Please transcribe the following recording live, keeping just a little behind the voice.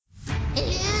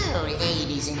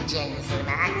ladies and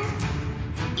gentlemen.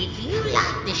 If you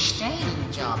like the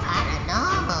strange or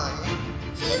paranormal,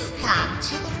 you've come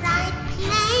to the right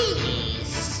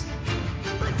place.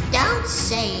 But don't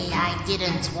say I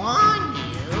didn't warn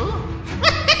you.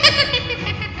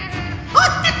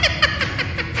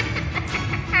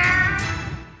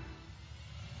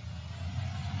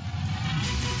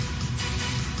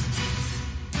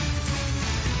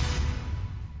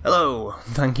 Hello,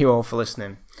 thank you all for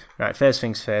listening. Right, first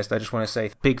things first, I just want to say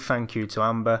a big thank you to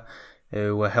Amber,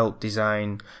 who helped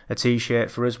design a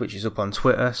t-shirt for us, which is up on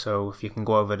Twitter, so if you can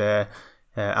go over there,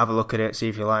 have a look at it, see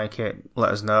if you like it, let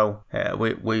us know.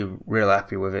 We're real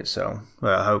happy with it, so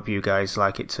I hope you guys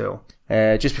like it too.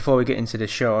 Just before we get into the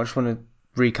show, I just want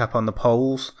to recap on the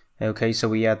polls. Okay, so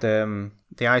we had the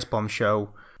Ice Bomb show.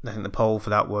 I think the poll for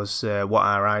that was, what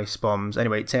are ice bombs?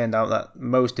 Anyway, it turned out that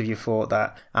most of you thought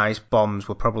that ice bombs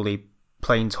were probably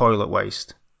plain toilet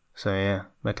waste. So yeah,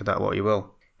 make of that what you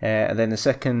will. And then the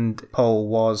second poll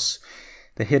was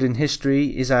the hidden history.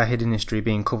 Is our hidden history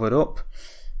being covered up?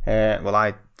 Well,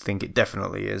 I think it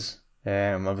definitely is.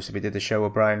 Obviously, we did the show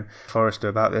with Brian Forrester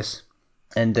about this.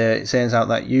 And it turns out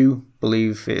that you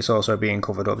believe it's also being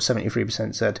covered up.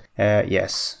 73% said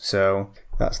yes. So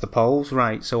that's the polls.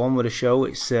 Right, so on with the show.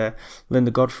 It's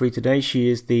Linda Godfrey today. She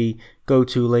is the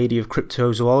go-to lady of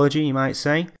cryptozoology, you might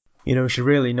say. You know, she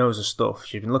really knows her stuff.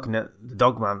 She's been looking at the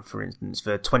Dogman, for instance,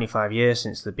 for 25 years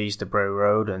since the Beast of Bray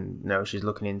Road. And, you know, she's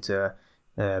looking into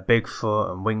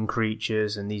Bigfoot and winged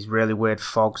creatures and these really weird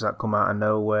fogs that come out of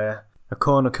nowhere. A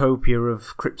cornucopia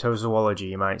of cryptozoology,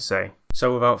 you might say.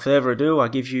 So without further ado, I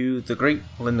give you the great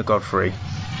Linda Godfrey.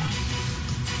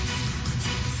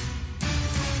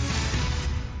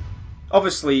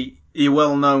 Obviously, you're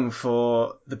well known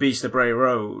for the Beast of Bray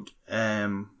Road,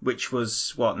 which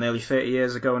was, nearly 30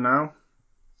 years ago now?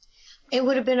 It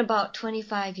would have been about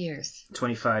 25 years.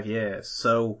 25 years.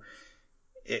 So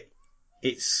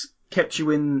it's kept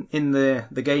you in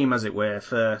the game, as it were,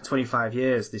 for 25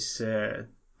 years, this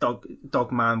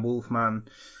dogman, wolfman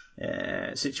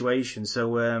situation.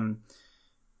 So,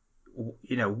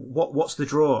 you know, what's the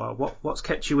draw? What's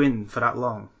kept you in for that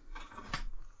long?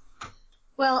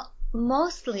 Well,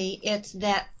 mostly it's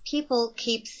that people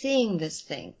keep seeing this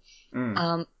thing.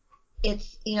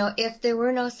 It's, you know, if there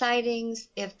were no sightings,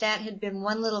 if that had been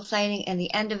one little sighting and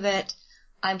the end of it,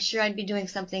 I'm sure I'd be doing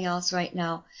something else right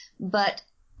now. But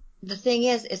the thing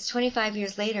is, it's 25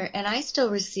 years later, and I still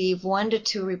receive 1 to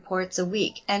 2 reports a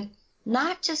week. And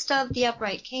not just of the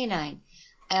upright canine.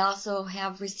 I also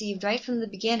have received, right from the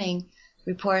beginning,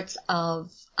 reports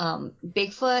of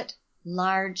Bigfoot,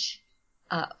 large,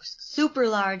 super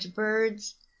large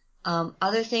birds,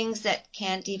 other things that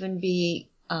can't even be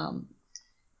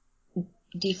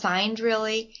defined,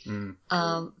 really,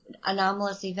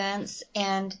 anomalous events.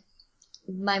 And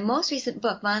my most recent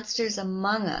book, Monsters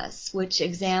Among Us, which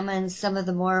examines some of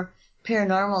the more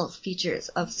paranormal features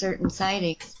of certain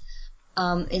sightings,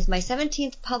 is my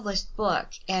 17th published book,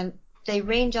 and they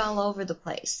range all over the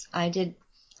place. I did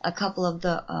a couple of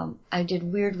I did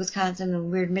Weird Wisconsin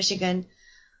and Weird Michigan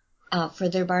for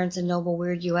their Barnes & Noble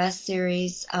Weird US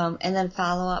series, and then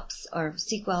follow-ups or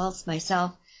sequels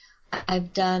myself.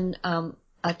 I've done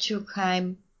a true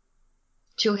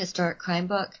historic crime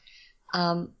book,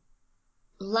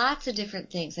 lots of different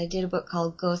things. I did a book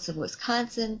called Ghosts of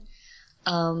Wisconsin,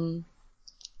 so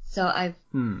I've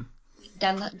done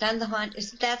the haunt.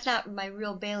 That's not my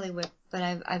real bailiwick, but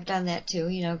I've done that too.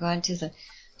 You know, gone to the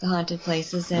haunted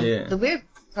places, and the weird,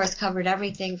 of course, covered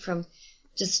everything from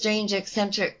just strange,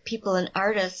 eccentric people and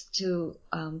artists to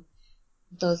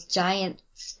those giant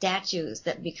statues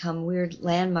that become weird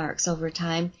landmarks over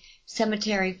time,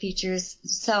 cemetery features.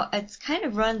 So it's kind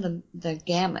of run the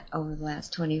gamut over the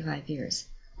last 25 years.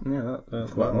 Yeah,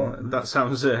 that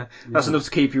sounds that's enough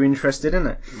to keep you interested, isn't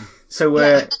it?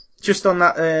 So. Just on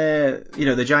that, you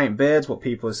know, the giant birds, what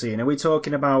people are seeing, are we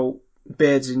talking about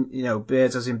birds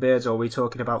as in birds, or are we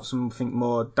talking about something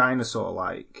more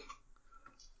dinosaur-like?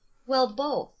 Well,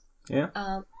 both.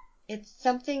 Yeah. It's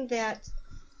something that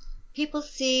people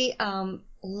see,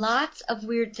 lots of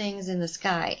weird things in the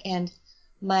sky. And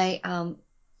my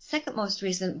second most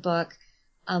recent book,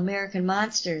 American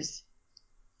Monsters,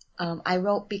 I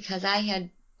wrote because I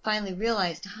had finally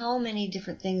realized how many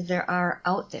different things there are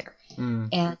out there.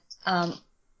 And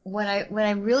when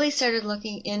I really started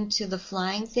looking into the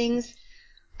flying things,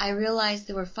 I realized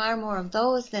there were far more of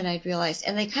those than I'd realized.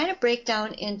 And they kind of break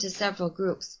down into several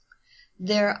groups.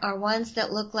 There are ones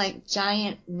that look like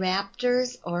giant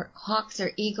raptors or hawks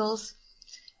or eagles.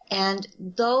 And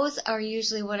those are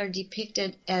usually what are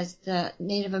depicted as the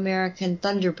Native American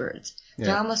thunderbirds. Yeah.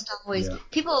 They're almost always,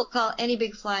 people will call any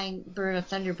big flying bird a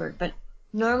thunderbird, but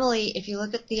normally, if you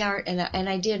look at the art, and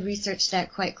I did research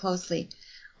that quite closely,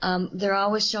 they're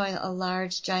always showing a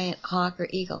large, giant hawk or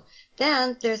eagle.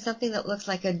 Then there's something that looks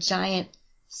like a giant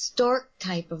stork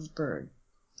type of bird.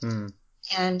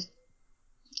 And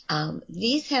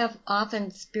these have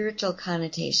often spiritual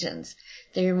connotations.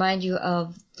 They remind you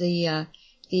of the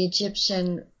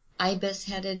Egyptian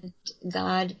ibis-headed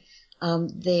god.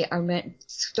 They are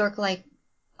stork-like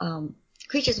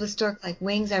creatures with stork-like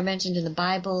wings are mentioned in the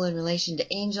Bible in relation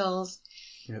to angels.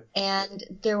 Yep. And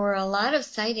there were a lot of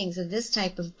sightings of this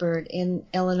type of bird in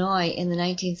Illinois in the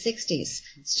 1960s.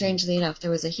 Strangely enough, there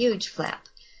was a huge flap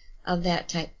of that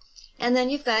type. And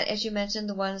then you've got, as you mentioned,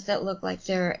 the ones that look like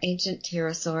they're ancient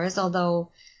pterosaurs,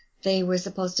 although they were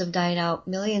supposed to have died out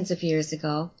millions of years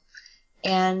ago.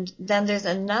 And then there's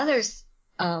another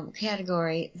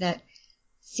category that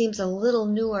seems a little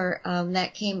newer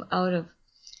that came out of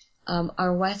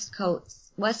our West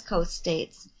Coast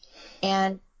states.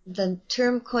 And the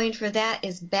term coined for that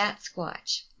is bat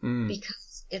squatch,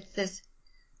 because it's this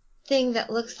thing that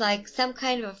looks like some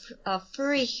kind of a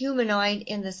furry humanoid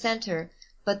in the center,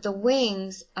 but the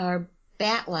wings are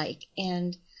bat-like.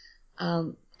 And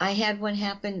I had one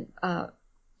happen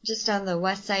just on the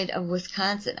west side of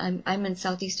Wisconsin. I'm in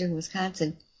southeastern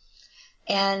Wisconsin.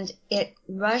 And it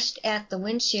rushed at the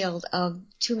windshield of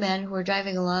two men who were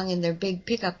driving along in their big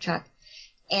pickup truck.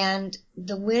 And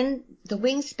the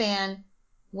wingspan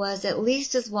was at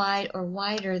least as wide or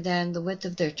wider than the width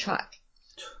of their truck.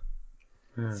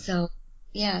 So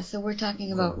we're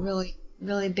talking about really,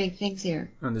 really big things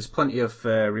here. And there's plenty of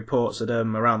reports of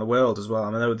them around the world as well.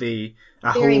 I know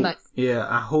Very much. Yeah,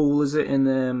 Ahul, is it,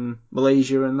 in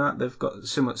Malaysia and that? They've got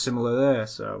similar there.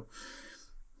 So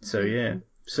yeah.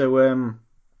 So,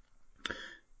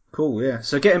 cool, yeah.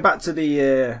 So getting back to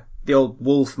the old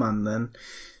Wolfman then.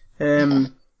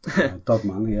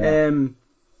 Dogman, yeah.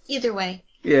 Either way.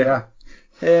 Yeah.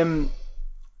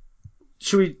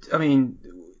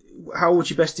 How would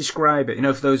you best describe it?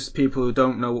 For those people who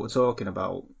don't know what we're talking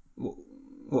about, what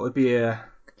would be a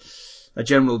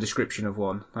general description of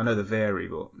one? I know they vary,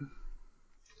 but...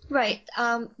 Right.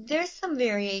 There's some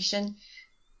variation,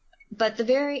 but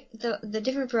the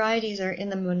different varieties are in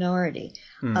the minority.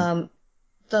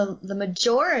 The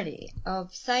majority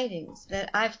of sightings that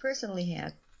I've personally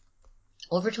had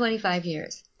over 25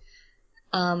 years,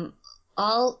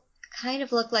 all kind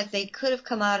of look like they could have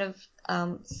come out of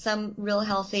some real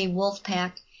healthy wolf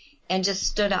pack and just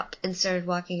stood up and started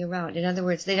walking around. In other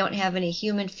words, they don't have any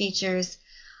human features.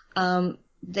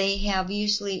 They have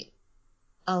usually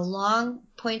a long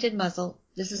pointed muzzle.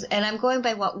 And I'm going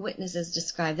by what witnesses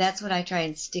describe. That's what I try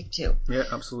and stick to. Yeah,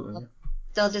 absolutely.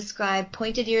 They'll describe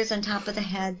pointed ears on top of the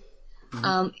head.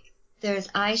 There's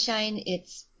eye shine.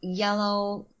 It's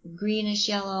yellow, greenish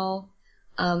yellow,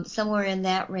 somewhere in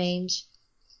that range.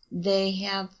 They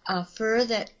have a fur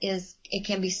it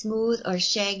can be smooth or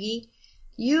shaggy,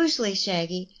 usually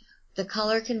shaggy. The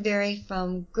color can vary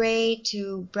from gray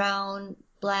to brown,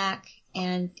 black,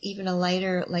 and even a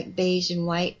lighter, like beige and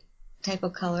white type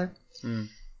of color.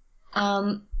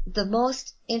 The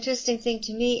most interesting thing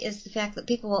to me is the fact that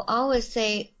people will always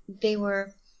say they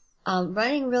were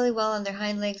running really well on their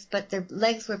hind legs, but their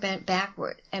legs were bent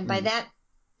backward. And by that,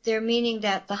 they're meaning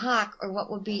that the hock, or what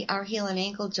would be our heel and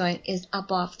ankle joint, is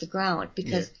up off the ground,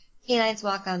 because canines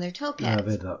walk on their toe pads. Yeah, I've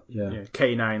heard that, yeah.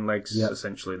 Canine legs,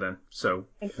 essentially, then. So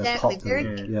exactly.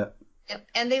 Yep.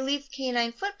 And they leave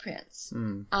canine footprints.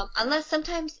 Unless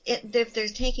sometimes, if they're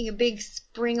taking a big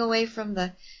spring away from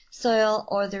the soil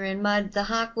or they're in mud, the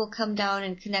hock will come down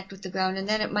and connect with the ground, and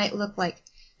then it might look like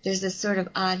there's this sort of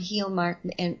odd heel mark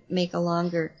and make a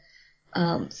longer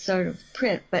sort of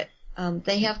print. But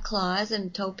they have claws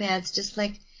and toe pads just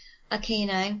like a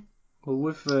canine. Well,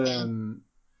 we've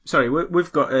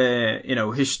got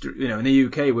history. In the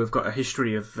UK, we've got a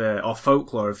history of or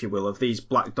folklore, if you will, of these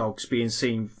black dogs being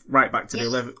seen right back to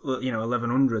the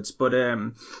 1100s. But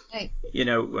right.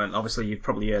 And obviously you've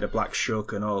probably heard of Black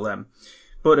Shuck and all them.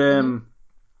 But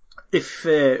if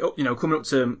coming up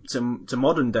to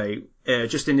modern day,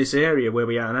 just in this area where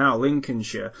we are now,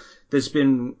 Lincolnshire, there's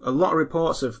been a lot of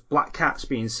reports of black cats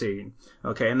being seen.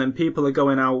 Okay, and then people are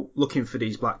going out looking for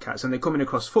these black cats, and they're coming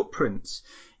across footprints,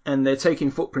 and they're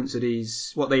taking footprints of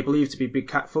these what they believe to be big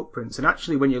cat footprints. And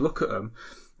actually, when you look at them,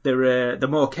 they're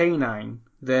more canine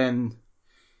than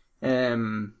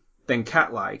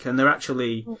cat-like, and they're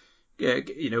actually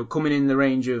coming in the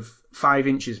range of 5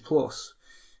 inches plus.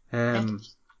 So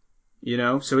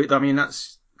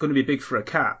that's going to be big for a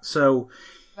cat. So,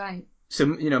 right. So,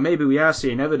 maybe we are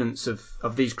seeing evidence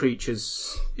of these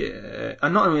creatures.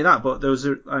 And not only that, but there was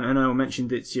I know I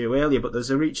mentioned it to you earlier, but there's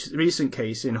a recent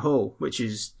case in Hull, which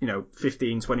is,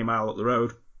 15, 20 mile up the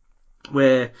road,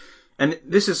 where, and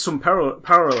this is some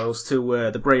parallels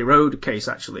to the Bray Road case,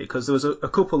 actually, because there was a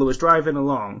couple that was driving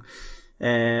along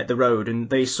the road, and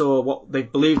they saw what they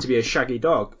believed to be a shaggy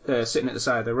dog sitting at the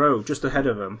side of the road, just ahead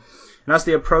of them. And as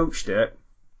they approached it,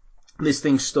 this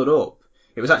thing stood up.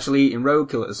 It was actually eating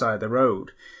roadkill at the side of the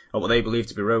road, or what they believed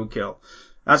to be roadkill.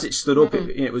 As it stood up,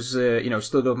 it was,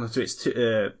 stood up onto its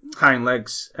hind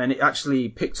legs, and it actually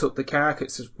picked up the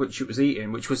carcass which it was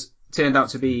eating, which turned out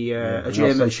to be a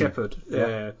German Shepherd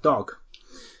dog.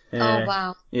 Oh,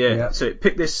 wow. Yeah, so it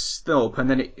picked this thing up, and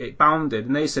then it bounded,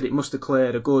 and they said it must have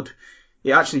cleared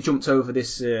it actually jumped over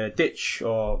this ditch,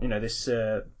 or, this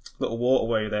little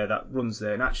waterway there that runs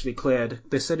there, and actually cleared,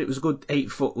 they said it was a good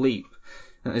 8-foot leap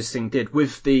that this thing did,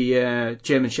 with the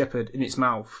German Shepherd in its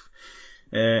mouth.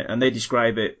 And they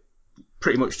describe it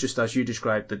pretty much just as you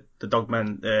described the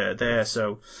Dogman there.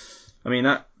 So, I mean,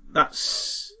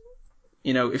 that's,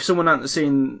 if someone hadn't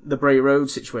seen the Bray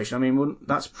Road situation, I mean,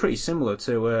 that's pretty similar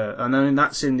to, and I mean,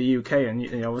 that's in the UK,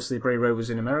 and, obviously Bray Road was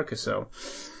in America, so.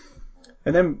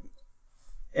 And then,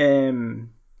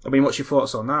 I mean, what's your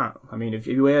thoughts on that? I mean, have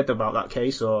you heard about that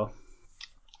case, or?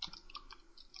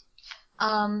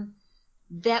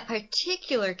 That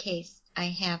particular case, I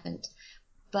haven't.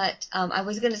 But I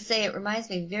was going to say it reminds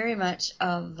me very much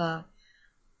of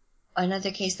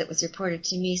another case that was reported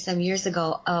to me some years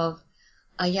ago of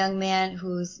a young man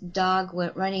whose dog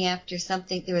went running after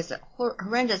something. There was a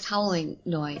horrendous howling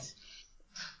noise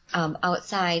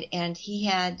outside, and he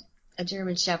had a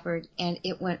German Shepherd, and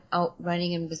it went out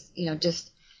running and was,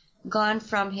 just gone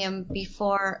from him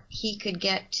before he could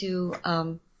get to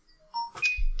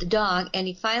the dog, and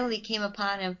he finally came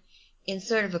upon him in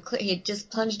sort of he had just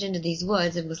plunged into these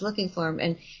woods and was looking for him,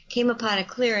 and came upon a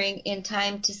clearing in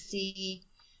time to see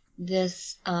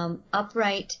this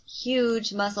upright,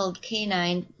 huge, muscled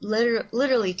canine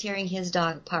literally tearing his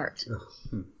dog apart.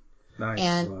 Nice.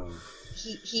 And Wow.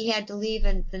 he had to leave,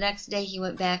 and the next day he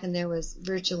went back, and there was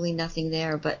virtually nothing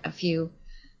there but a few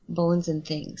bones and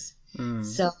things.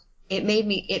 So it made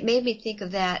me think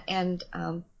of that, and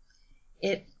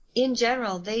in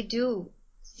general, they do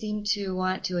seem to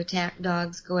want to attack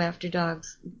dogs, go after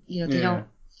dogs. They don't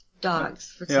dogs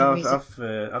for some reason.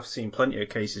 I've seen plenty of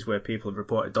cases where people have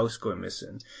reported dogs going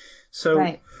missing. So,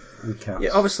 right.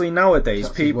 Obviously nowadays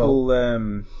Cats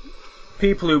people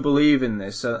people who believe in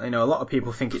this, a lot of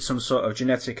people think it's some sort of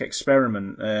genetic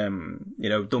experiment,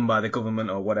 done by the government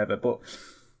or whatever. But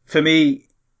for me,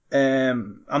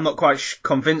 I'm not quite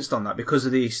convinced on that because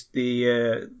of the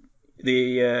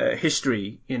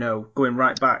history, going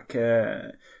right back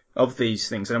of these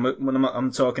things. And when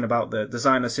I'm talking about the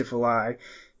Cynocephali,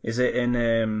 is it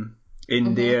in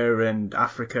India and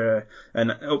Africa,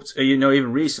 and up to,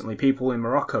 even recently, people in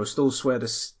Morocco still swear to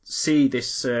see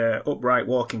this upright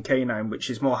walking canine, which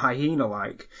is more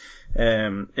hyena-like,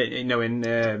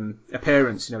 in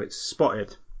appearance. It's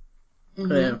spotted.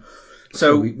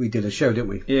 So we did a show, didn't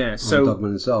we? Yeah. On So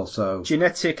Dogman himself. So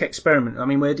genetic experiment. I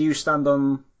mean, where do you stand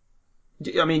on?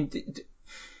 I mean,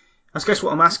 I guess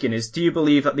what I'm asking is, do you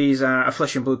believe that these are a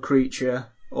flesh and blood creature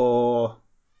or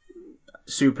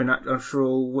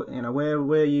supernatural?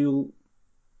 Where you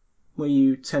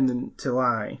tending to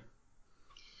lie?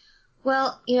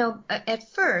 Well,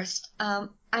 at first,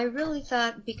 I really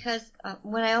thought, because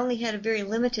when I only had a very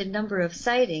limited number of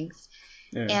sightings,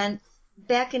 and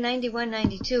back in 91,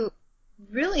 92,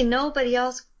 really nobody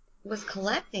else was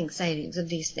collecting sightings of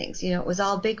these things. It was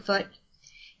all Bigfoot,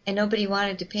 and nobody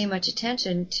wanted to pay much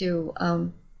attention to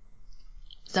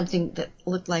something that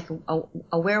looked like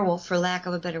a werewolf, for lack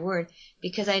of a better word,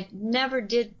 because I never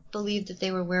did believe that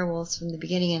they were werewolves from the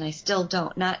beginning, and I still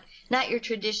don't. Not your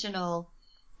traditional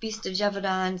Beast of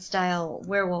Gévaudan style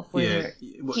werewolf where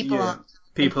people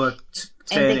are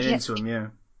turning into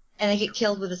them, and they get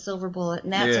killed with a silver bullet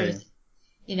and that sort of thing.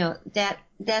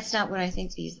 That's not what I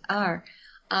think these are.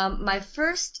 My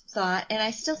first thought, and I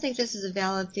still think this is a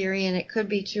valid theory and it could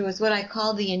be true, is what I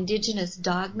call the indigenous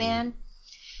Dogman.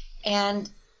 And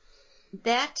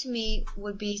that to me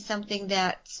would be something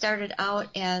that started out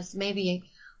as maybe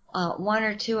one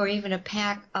or two or even a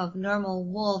pack of normal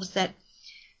wolves that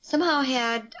somehow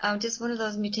had just one of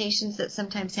those mutations that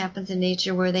sometimes happens in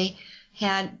nature where they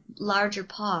had larger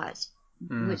paws,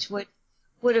 which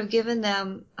would have given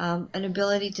them an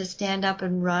ability to stand up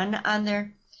and run on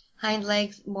their hind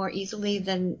legs more easily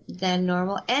than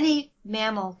normal. Any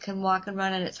mammal can walk and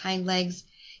run on its hind legs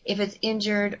if it's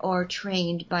injured or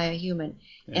trained by a human,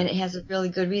 and it has a really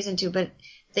good reason to. But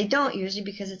they don't usually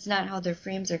because it's not how their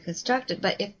frames are constructed.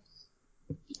 But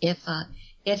if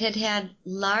it had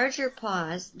larger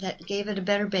paws that gave it a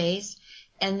better base,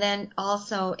 and then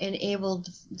also enabled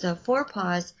the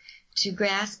forepaws to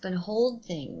grasp and hold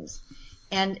things.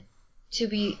 And to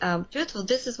be truthful,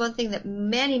 this is one thing that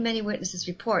many, many witnesses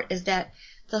report, is that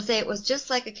they'll say it was just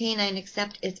like a canine,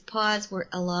 except its paws were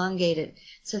elongated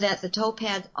so that the toe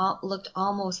pads looked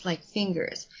almost like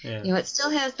fingers. Yeah. It still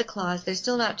has the claws. They're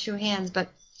still not true hands, but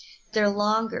they're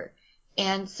longer.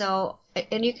 And so,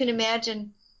 and you can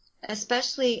imagine,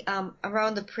 especially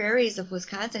around the prairies of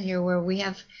Wisconsin here, where we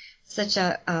have such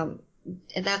a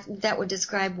that would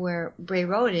describe where Bray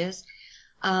Road is.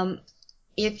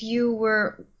 If you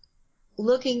were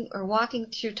looking or walking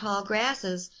through tall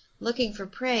grasses looking for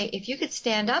prey, if you could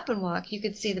stand up and walk, you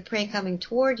could see the prey coming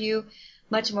toward you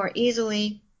much more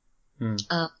easily.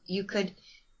 You could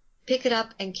pick it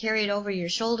up and carry it over your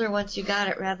shoulder once you got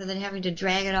it, rather than having to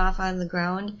drag it off on the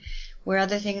ground where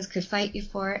other things could fight you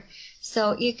for it.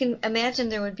 So you can imagine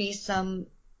there would be some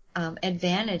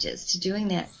advantages to doing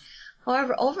that.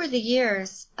 However, over the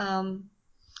years,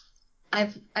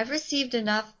 I've received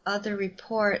enough other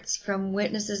reports from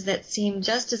witnesses that seem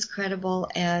just as credible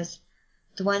as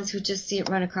the ones who just see it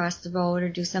run across the road or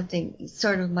do something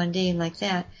sort of mundane like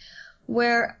that,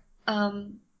 where I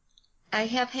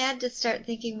have had to start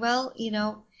thinking, well,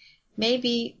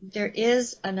 maybe there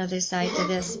is another side to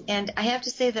this. And I have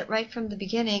to say that right from the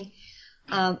beginning,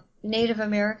 Native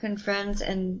American friends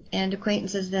and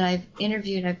acquaintances that I've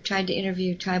interviewed, I've tried to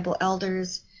interview tribal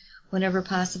elders whenever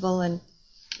possible, and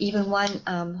even one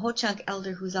Ho-Chunk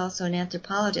elder who's also an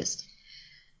anthropologist.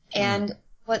 And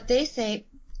what they say,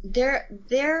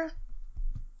 their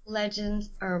legends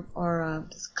or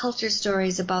culture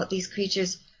stories about these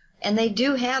creatures, and they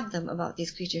do have them about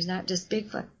these creatures, not just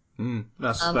Bigfoot.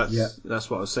 That's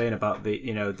what I was saying about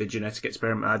the genetic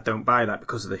experiment. I don't buy that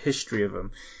because of the history of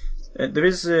them. There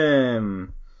is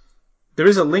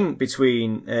a link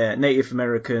between Native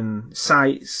American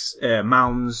sites,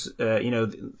 mounds,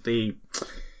 the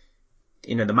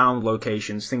mound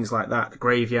locations, things like that, the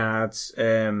graveyards,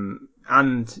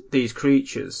 and these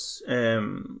creatures.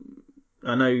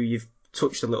 I know you've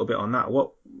touched a little bit on that.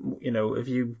 What, have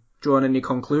you drawn any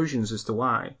conclusions as to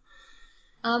why?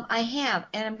 I have,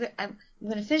 and I'm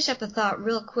going to finish up a thought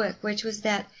real quick, which was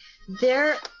that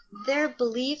their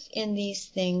belief in these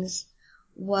things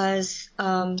was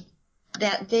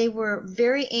that they were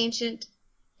very ancient,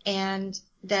 and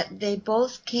that they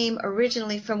both came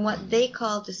originally from what they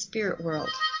called the spirit world.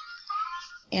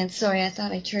 And sorry, I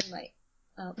thought I turned my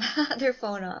other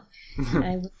phone off. And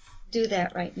I would do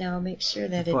that right now, make sure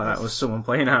that it that was someone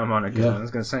playing harmonica. Yeah. I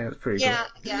was going to say, that's pretty good.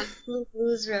 Yeah, little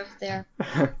blues riff there.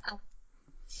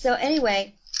 So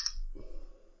anyway,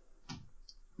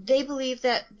 they believe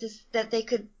that they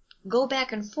could go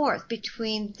back and forth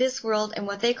between this world and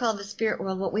what they call the spirit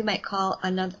world, what we might call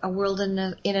a world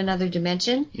in another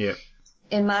dimension. Yeah.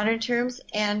 In modern terms,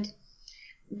 and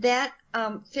that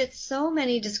fits so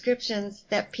many descriptions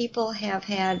that people have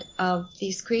had of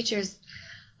these creatures,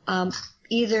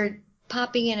 either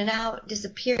popping in and out,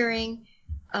 disappearing.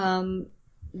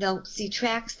 They'll see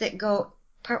tracks that go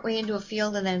partway into a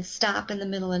field and then stop in the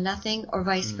middle of nothing, or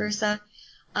vice versa.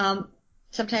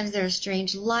 Sometimes there are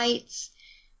strange lights,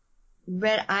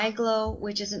 red eye glow,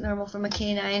 which isn't normal from a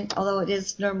canine, although it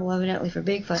is normal evidently for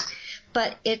Bigfoot.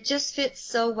 But it just fits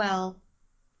so well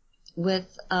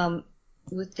with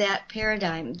that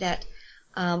paradigm that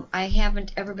I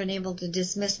haven't ever been able to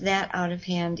dismiss that out of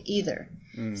hand either.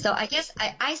 So I guess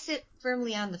I sit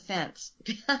firmly on the fence.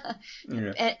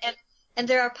 And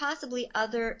there are possibly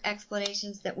other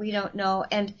explanations that we don't know.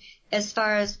 And as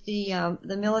far as the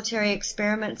military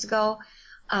experiments go,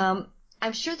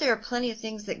 I'm sure there are plenty of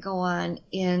things that go on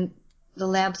in the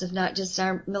labs of not just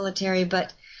our military,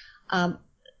 but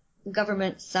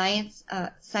government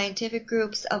scientific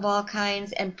groups of all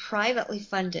kinds, and privately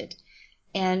funded,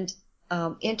 and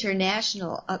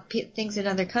international things in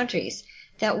other countries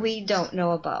that we don't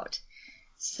know about.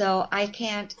 So I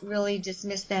can't really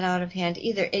dismiss that out of hand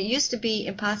either. It used to be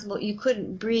impossible. You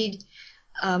couldn't breed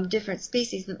different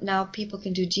species, but now people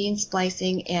can do gene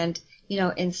splicing and,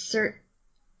 insert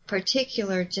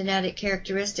particular genetic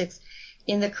characteristics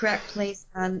in the correct place.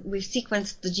 We've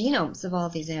sequenced the genomes of all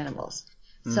these animals.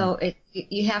 So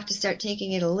you have to start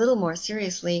taking it a little more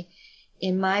seriously,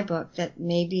 in my book, that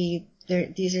maybe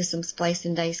these are some splice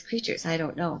and dice creatures. I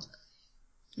don't know.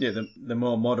 Yeah, the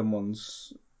more modern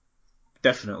ones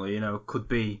definitely, could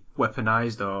be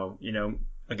weaponized, or,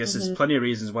 I guess there's plenty of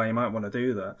reasons why you might want to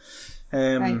do that.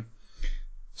 Right.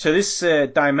 So this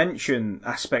dimension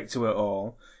aspect to it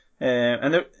all,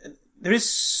 and there is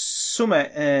some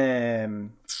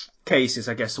cases,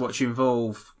 I guess, which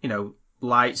involve,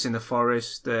 lights in the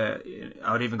forest. I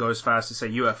would even go as far as to say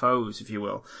UFOs, if you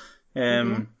will.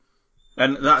 And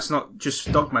that's not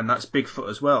just Dogman, that's Bigfoot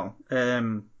as well.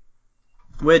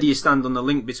 Where do you stand on the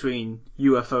link between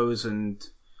UFOs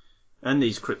and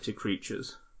these cryptid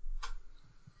creatures?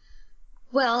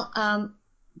 Well,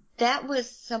 that was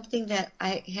something that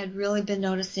I had really been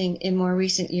noticing in more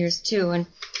recent years too. And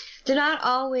they're not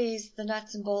always the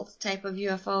nuts and bolts type of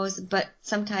UFOs, but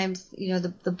sometimes,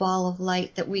 the ball of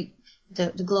light that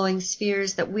the glowing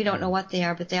spheres that we don't know what they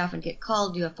are, but they often get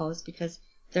called UFOs because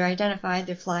they're identified,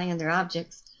 they're flying, and they're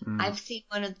objects. I've seen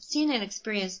and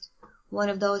experienced one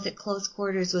of those at close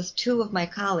quarters with two of my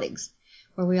colleagues,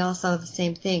 where we all saw the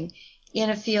same thing in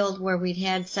a field where we'd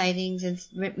had sightings and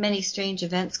many strange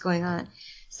events going on.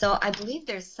 So I believe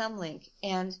there's some link.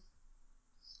 And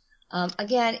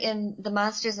again, in the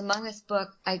Monsters Among Us book,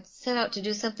 I set out to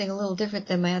do something a little different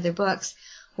than my other books.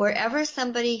 Wherever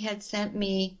somebody had sent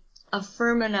me a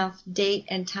firm enough date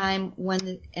and time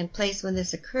and place when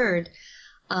this occurred,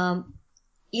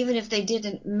 even if they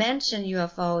didn't mention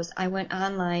UFOs, I went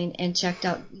online and checked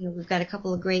out. We've got a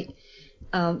couple of great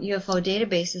UFO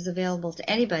databases available to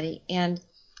anybody, and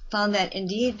found that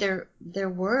indeed there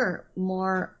were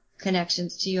more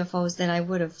connections to UFOs than I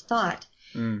would have thought.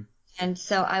 And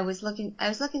so I was looking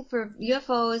for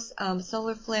UFOs,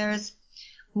 solar flares,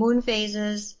 moon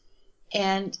phases,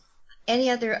 and any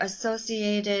other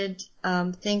associated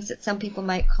things that some people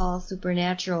might call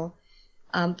supernatural.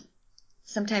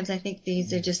 Sometimes I think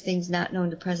these are just things not known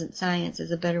to present science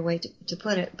is a better way to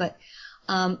put it. But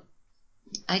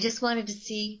I just wanted to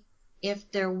see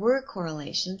if there were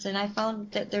correlations, and I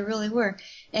found that there really were.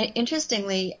 And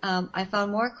interestingly, I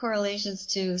found more correlations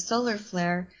to solar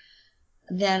flare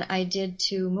than I did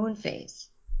to moon phase.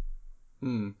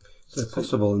 So it's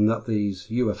possible in that these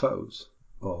UFOs,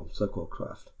 or so-called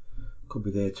craft, could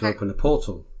be there to open a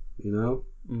portal,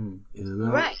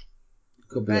 Right.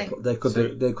 Could be they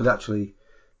could actually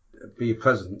be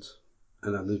present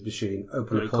and have this machine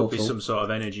open a portal. It could be some sort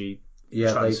of energy.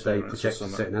 Yeah, they project a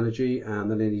certain energy, and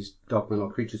then these dogmen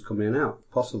or creatures come in and out.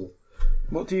 Possible.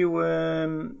 What do you?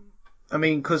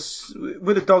 Because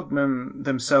with the dogmen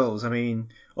themselves,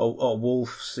 or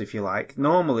wolves, if you like,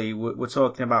 normally we're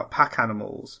talking about pack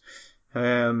animals.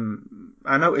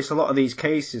 I notice a lot of these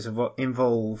cases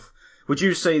involve. Would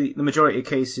you say the majority of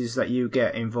cases that you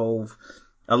get involve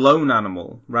a lone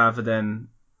animal rather than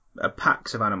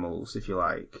packs of animals, if you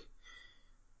like?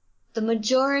 The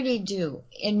majority do.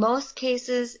 In most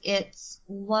cases, it's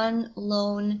one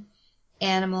lone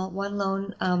animal, one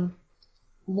lone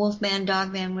wolfman,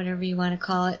 dogman, whatever you want to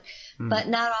call it, but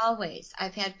not always.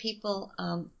 I've had people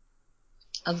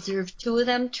observe two of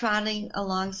them trotting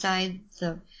alongside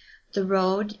the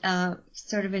road,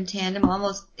 sort of in tandem,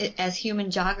 almost as human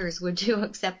joggers would do,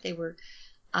 except they were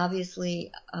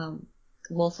obviously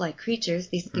wolf-like creatures.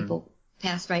 These people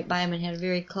passed right by them and had a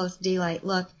very close daylight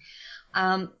look.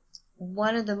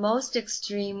 One of the most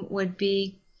extreme would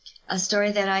be a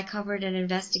story that I covered and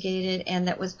investigated, and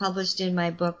that was published in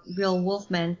my book, Real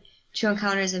Wolfmen, True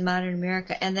Encounters in Modern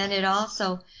America. And then it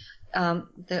also,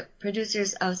 the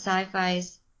producers of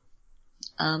Sci-Fi's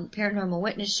Paranormal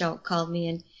Witness show called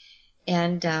me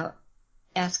and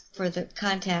asked for the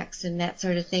contacts and that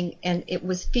sort of thing. And it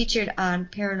was featured on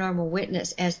Paranormal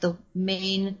Witness as the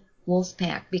Maine wolf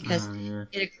pack because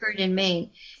it occurred in Maine.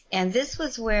 And this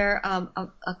was where a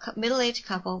middle-aged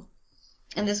couple,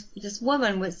 and this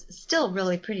woman was still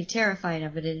really pretty terrified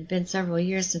of it. It had been several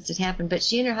years since it happened, but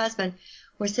she and her husband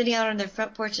were sitting out on their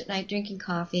front porch at night drinking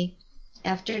coffee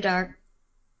after dark.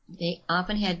 They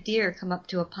often had deer come up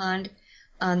to a pond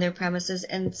on their premises,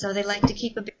 and so they liked to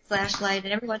keep a big flashlight,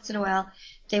 and every once in a while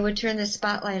they would turn the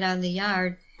spotlight on the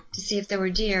yard to see if there were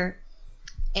deer.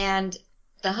 And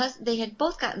they had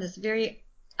both gotten this very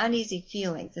uneasy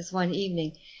feeling this one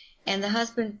evening, and the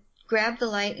husband grabbed the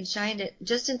light and shined it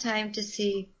just in time to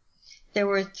see there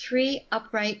were three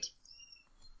upright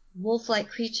wolf-like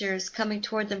creatures coming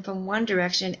toward them from one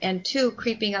direction and two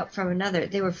creeping up from another.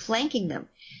 They were flanking them,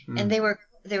 and they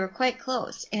were quite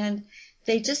close, and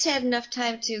they just had enough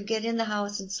time to get in the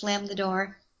house and slam the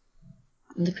door.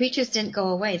 And the creatures didn't go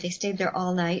away. They stayed there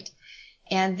all night,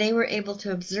 and they were able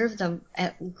to observe them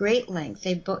at great length.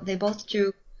 They both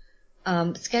drew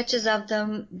sketches of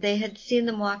them. They had seen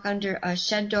them walk under a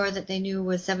shed door that they knew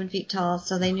was 7 feet tall,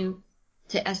 so they knew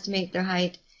to estimate their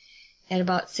height at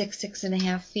about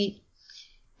 6.5 feet.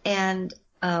 And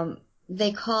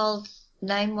they called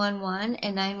 911,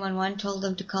 and 911 told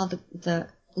them to call the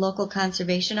local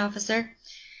conservation officer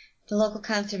the local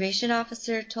conservation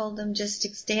officer told them just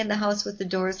to stay in the house with the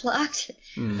doors locked,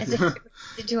 as if they were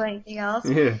to do anything else.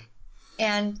 Yeah.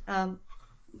 And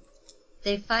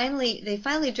they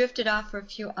finally drifted off for a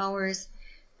few hours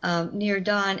near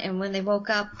dawn, and when they woke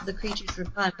up, the creatures were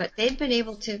gone. But they'd been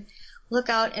able to look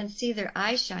out and see their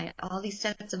eyes shine, all these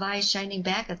sets of eyes shining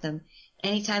back at them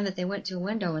anytime that they went to a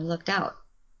window and looked out.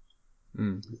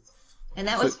 Mm. And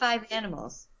that was 5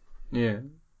 animals. Yeah.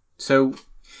 So,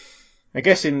 I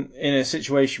guess in a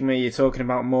situation where you're talking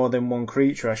about more than one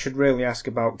creature, I should really ask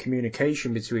about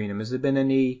communication between them. Has there been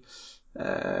any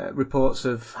reports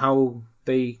of how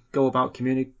they go about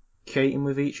communicating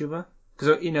with each other?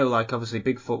 Because, like obviously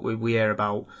Bigfoot, we hear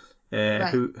about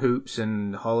Right. hoops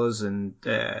and hollers and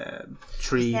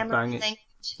tree Family banging.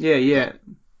 language. Yeah.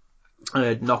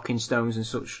 Knocking stones and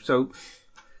such. So,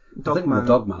 I think the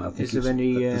Dogman, I think is there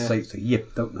any... they say it's a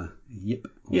yip, don't they? A yip.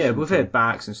 Yeah, something. we've heard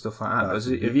barks and stuff like that. Barks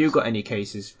But and have you yips. got any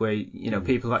cases where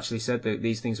people actually said that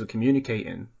these things were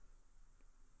communicating?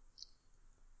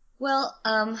 Well,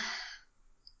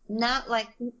 not like,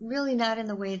 really not in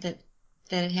the way that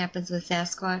it happens with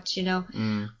Sasquatch,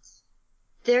 Mm.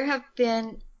 There have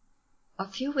been a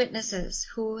few witnesses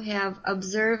who have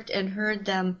observed and heard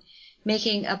them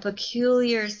making a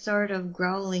peculiar sort of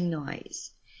growling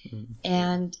noise. Mm.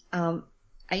 And,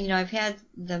 I've had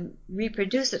them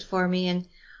reproduce it for me,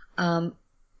 and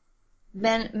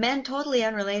men totally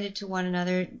unrelated to one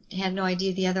another had no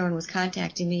idea the other one was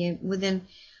contacting me, and within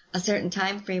a certain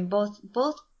time frame,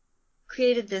 both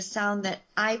created this sound that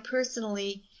I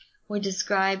personally would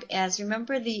describe as,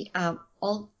 remember the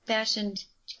old-fashioned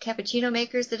cappuccino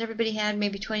makers that everybody had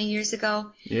maybe 20 years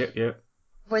ago? Yeah.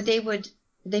 Where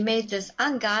they made this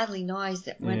ungodly noise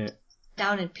that went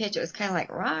down in pitch. It was kind of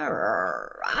like rah,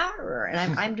 rah, rah,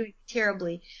 and I'm doing it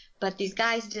terribly, but these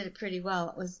guys did it pretty well.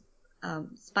 It was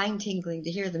spine tingling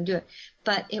to hear them do it,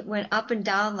 but it went up and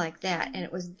down like that, and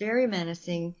it was very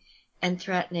menacing and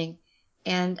threatening.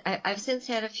 And I've since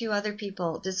had a few other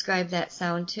people describe that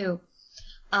sound too.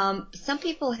 Some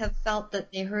people have felt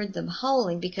that they heard them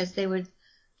howling because they would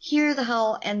hear the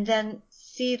howl and then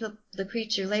see the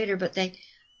creature later, but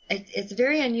it's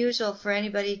very unusual for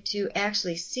anybody to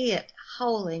actually see it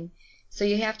howling, so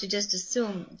you have to just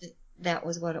assume that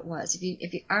was what it was.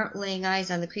 If you aren't laying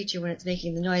eyes on the creature when it's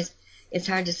making the noise, it's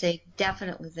hard to say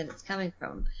definitely that it's coming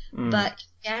from. But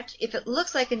if it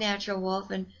looks like a natural wolf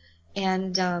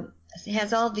and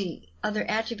has all the other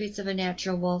attributes of a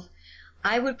natural wolf,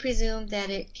 I would presume that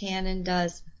it can and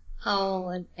does howl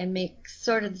and make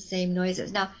sort of the same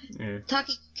noises. Now,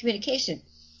 talking communication,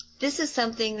 this is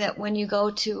something that when you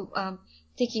go to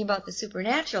thinking about the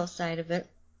supernatural side of it,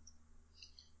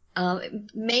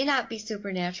 it may not be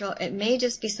supernatural. It may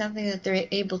just be something that they're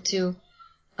able to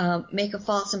make a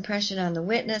false impression on the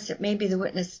witness. It may be the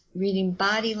witness reading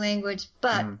body language,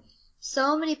 but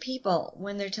so many people,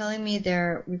 when they're telling me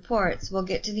their reports, will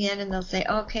get to the end and they'll say,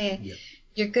 okay,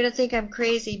 you're going to think I'm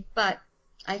crazy, but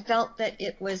I felt that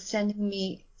it was sending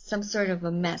me some sort of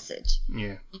a message.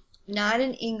 Yeah. Not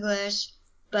in English,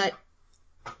 but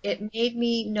it made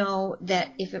me know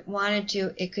that if it wanted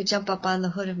to, it could jump up on the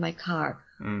hood of my car,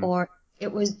 or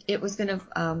it was going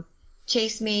to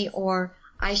chase me, or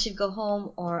I should go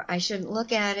home, or I shouldn't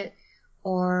look at it,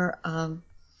 or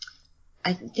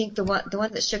I think the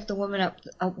one that shook the woman up,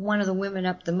 one of the women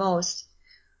up the most,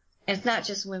 and it's not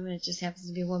just women, it just happens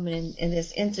to be a woman in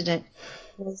this incident,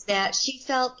 was that she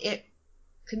felt it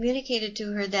communicated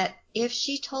to her that if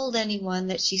she told anyone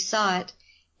that she saw it,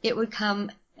 it would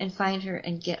come and find her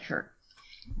and get her.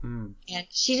 And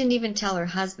she didn't even tell her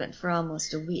husband for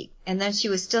almost a week. And then she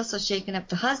was still so shaken up.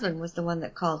 The husband was the one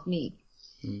that called me.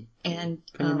 And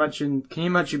Can you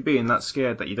imagine being that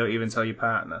scared that you don't even tell your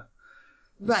partner?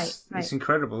 Right. It's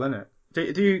incredible, isn't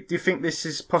it? Do you think this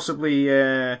is possibly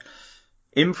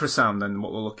infrasound then,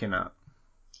 what we're looking at?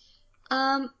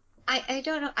 I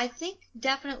don't know. I think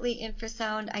definitely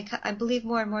infrasound. I believe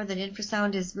more and more that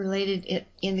infrasound is related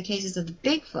in the cases of the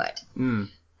Bigfoot.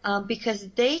 Because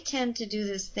they tend to do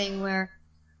this thing where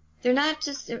they're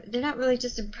not really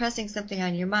just impressing something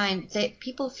on your mind.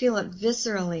 People feel it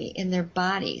viscerally in their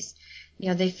bodies.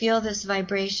 They feel this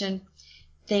vibration.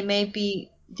 They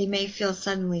may feel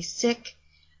suddenly sick.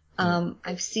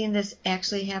 I've seen this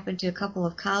actually happen to a couple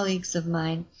of colleagues of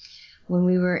mine when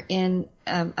we were in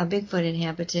a Bigfoot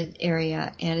inhabited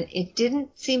area, and it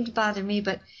didn't seem to bother me,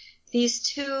 but these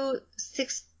 2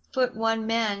 6'1"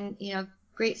 men,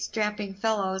 great strapping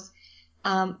fellows,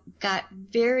 got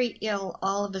very ill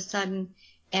all of a sudden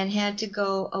and had to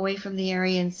go away from the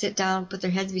area and sit down, put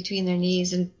their heads between their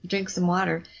knees and drink some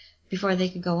water before they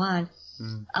could go on.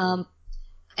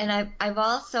 And I've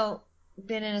also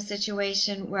been in a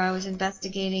situation where I was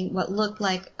investigating what looked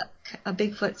like a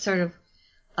Bigfoot sort of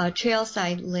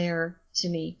trailside lair to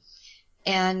me.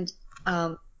 And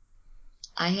I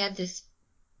had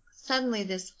suddenly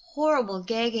this horrible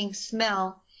gagging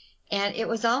smell, and it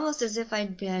was almost as if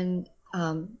I'd been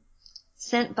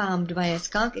scent bombed by a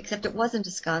skunk, except it wasn't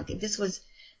a skunk. This was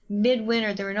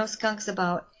midwinter. There were no skunks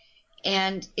about,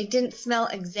 and it didn't smell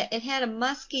it had a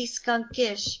musky,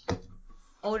 skunkish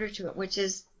odor to it, which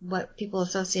is what people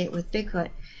associate with Bigfoot.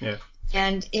 Yeah.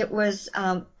 And it was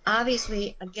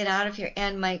obviously a get out of here.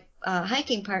 And my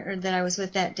hiking partner that I was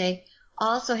with that day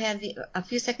also had a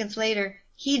few seconds later,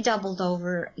 he doubled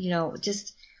over,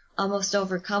 just almost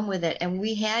overcome with it. And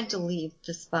we had to leave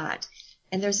the spot.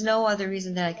 And there's no other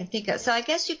reason that I can think of. So I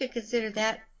guess you could consider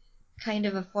that kind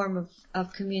of a form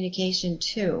of communication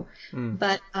too.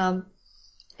 But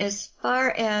as far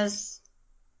as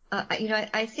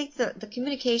I think the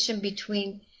communication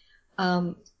between,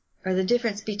 or the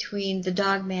difference between the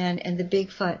Dogman and the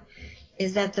Bigfoot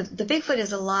is that the Bigfoot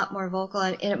is a lot more vocal,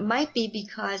 and it might be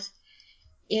because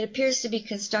it appears to be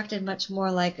constructed much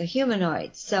more like a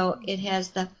humanoid. So it has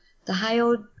the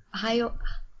hyoid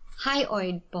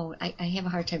bone. I have a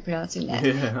hard time pronouncing that.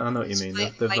 Yeah, I know what you mean.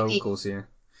 The vocals, yeah.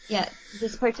 Yeah,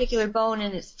 this particular bone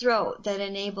in its throat that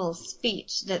enables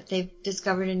speech that they've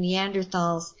discovered in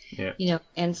Neanderthals,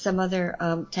 and some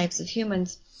other types of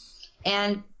humans.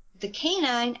 And the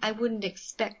canine, I wouldn't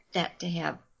expect that to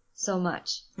have so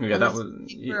much. Yeah, that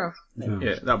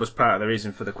was part of the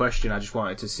reason for the question. I just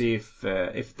wanted to see if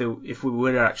we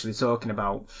were actually talking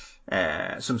about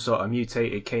some sort of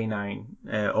mutated canine,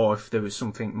 or if there was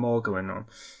something more going on.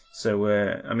 So,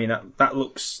 I mean,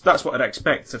 that's what I'd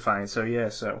expect to find. So, yeah,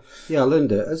 Yeah,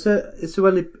 Linda, has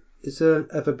there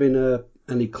ever been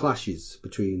any clashes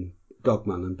between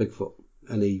Dogman and Bigfoot?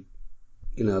 Any,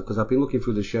 because I've been looking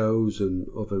through the shows and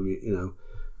other, and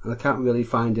I can't really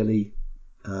find any,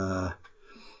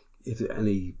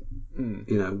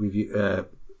 review,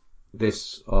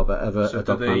 this or ever a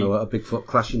Dogman or a Bigfoot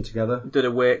clashing together. Do they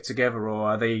work together, or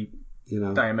are they,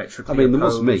 diametrically I mean,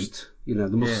 opposed? They must meet. They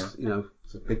must,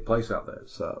 it's a big place out there,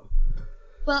 so.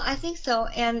 Well, I think so,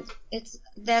 and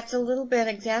that's a little bit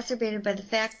exacerbated by the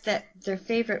fact that their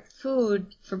favorite food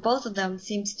for both of them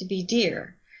seems to be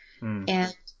deer.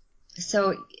 And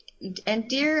so, and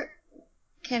deer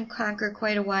can conquer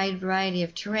quite a wide variety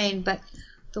of terrain, but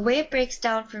the way it breaks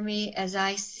down for me as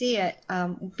I see it,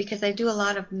 because I do a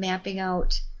lot of mapping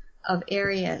out of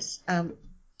areas, and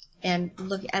I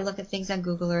look at things on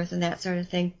Google Earth and that sort of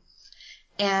thing,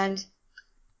 and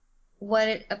what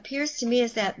it appears to me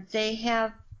is that they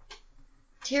have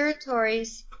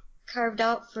territories carved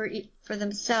out for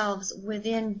themselves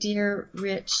within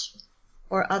deer-rich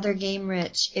or other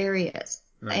game-rich areas.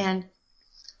 Right. And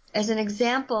as an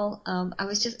example,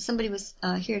 somebody was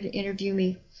here to interview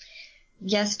me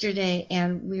yesterday,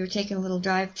 and we were taking a little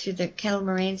drive through the Kettle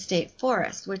Moraine State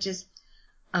Forest, which is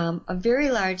a very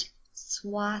large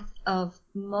swath of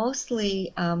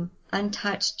mostly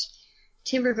untouched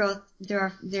timber growth.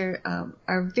 There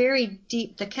are very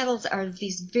deep. The kettles are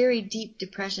these very deep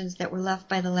depressions that were left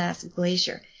by the last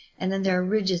glacier, and then there are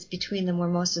ridges between them where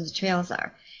most of the trails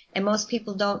are. And most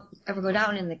people don't ever go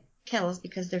down in the kettles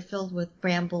because they're filled with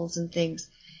brambles and things,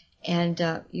 and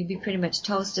you'd be pretty much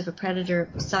toast if a predator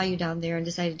saw you down there and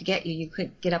decided to get you. You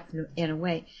couldn't get up and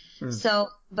away. So,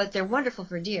 but they're wonderful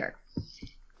for deer.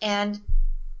 And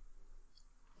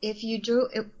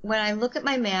when I look at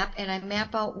my map and I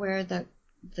map out where the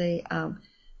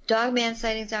Dogman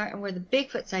sightings are and where the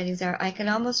Bigfoot sightings are, I can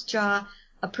almost draw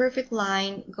a perfect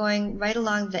line going right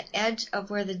along the edge of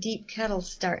where the deep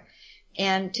kettles start.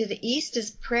 And to the east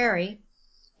is prairie,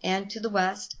 and to the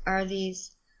west are these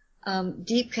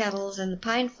deep kettles and the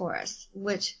pine forests,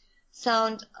 which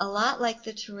sound a lot like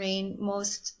the terrain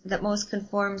that most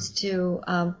conforms to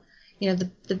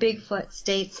the Bigfoot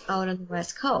states out on the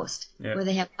west coast, where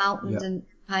they have mountains and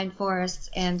pine forests,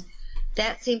 and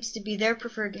that seems to be their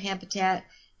preferred habitat.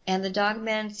 And the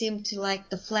Dogmen seem to like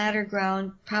the flatter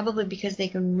ground, probably because they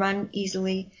can run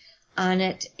easily on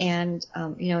it, and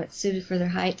it's suited for their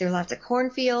height. There are lots of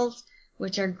cornfields,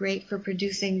 which are great for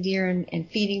producing deer and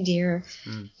feeding deer,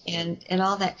 and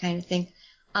all that kind of thing.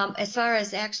 As far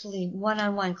as actually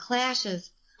one-on-one clashes,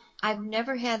 I've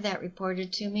never had that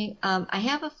reported to me. I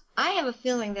have a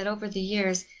feeling that over the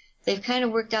years they've kind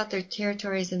of worked out their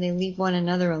territories and they leave one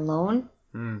another alone.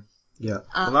 Yeah.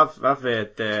 Well, I've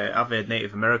heard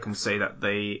Native Americans say that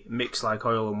they mix like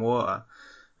oil and water.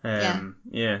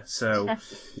 So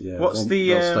what's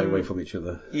they'll stay away from each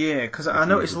other. Yeah, because I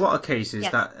noticed a lot of cases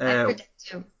that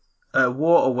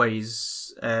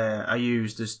waterways are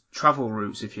used as travel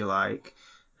routes, if you like.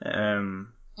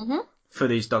 for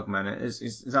these dogmen.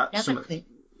 Is that Definitely.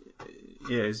 something?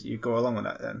 Yeah, you go along with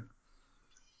that then.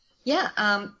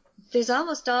 Yeah. There's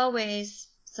almost always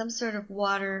some sort of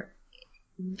water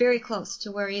very close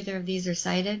to where either of these are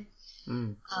sighted.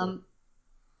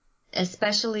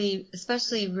 Especially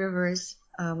rivers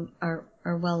are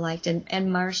well liked,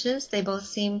 and marshes. They both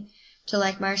seem to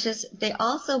like marshes. They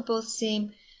also both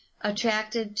seem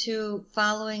attracted to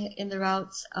following in the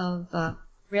routes of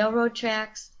railroad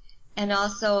tracks and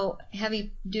also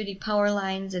heavy duty power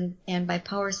lines and by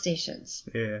power stations.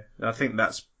 Yeah, I think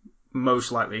that's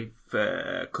most likely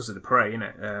because of the prey, isn't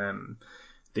it?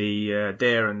 The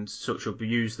deer and such will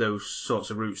use those sorts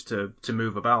of routes to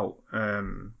move about.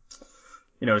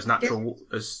 As natural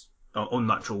as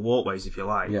unnatural walkways, if you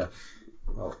like. Yeah.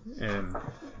 Well.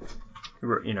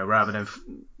 Rather than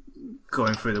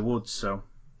going through the woods. So.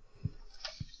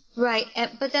 Right,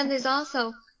 but then there's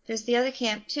the other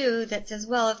camp too that says,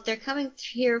 well, if they're coming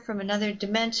here from another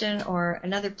dimension or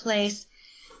another place,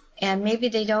 and maybe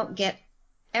they don't get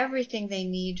everything they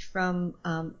need from,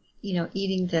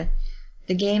 eating the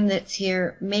game that's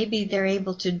here, maybe they're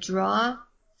able to draw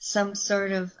some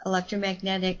sort of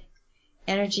electromagnetic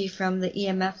energy from the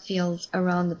EMF fields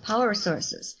around the power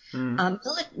sources.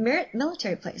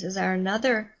 Military places are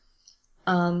another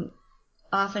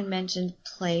often mentioned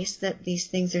place that these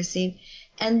things are seen.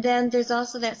 And then there's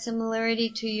also that similarity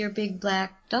to your big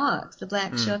black dogs, the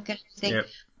black chook and everything, Yep.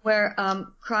 where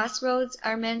crossroads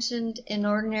are mentioned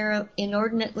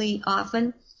inordinately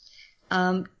often.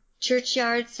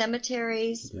 Churchyards,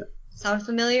 cemeteries. Yep. Sound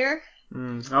familiar?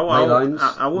 Ley lines.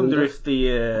 I wonder if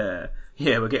the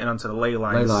we're getting onto the ley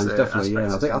lines. Ley lines, definitely.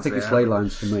 Yeah, I think it's ley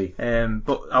lines for me.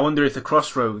 But I wonder if the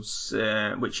crossroads,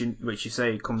 which you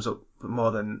say comes up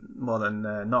more than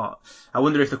not. I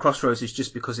wonder if the crossroads is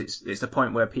just because it's the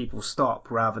point where people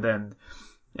stop rather than.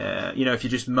 If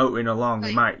you're just motoring along,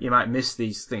 you might miss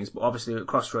these things. But obviously at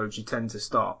crossroads you tend to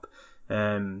stop.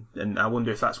 And I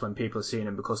wonder if that's when people are seeing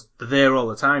them because they're there all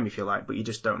the time, if you like, but you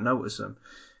just don't notice them.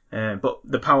 But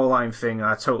the power line thing,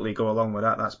 I totally go along with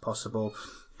that. That's possible.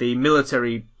 The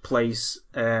military place,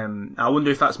 I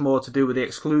wonder if that's more to do with the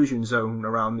exclusion zone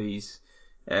around these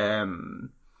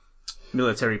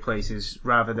military places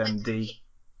rather than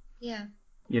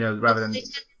rather than.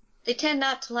 They tend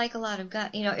not to like a lot of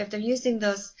guns. If they're using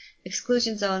those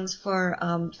exclusion zones for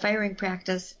firing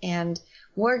practice and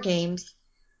war games,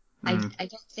 I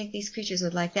don't think these creatures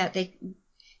would like that.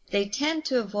 They tend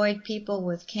to avoid people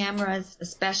with cameras,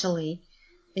 especially.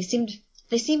 They seem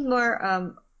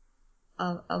more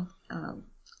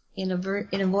in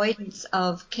avoidance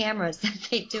of cameras than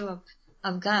they do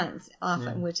of guns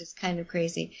often, which is kind of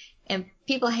crazy. And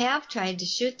people have tried to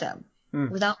shoot them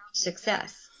without much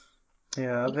success.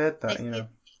 Yeah, I've heard that,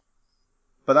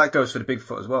 But that goes for the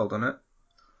Bigfoot as well, doesn't it?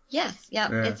 Yes,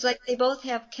 yeah. It's like they both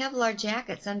have Kevlar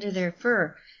jackets under their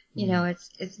fur.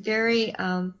 It's very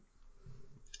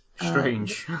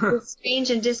strange. It's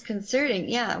strange and disconcerting.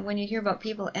 Yeah, when you hear about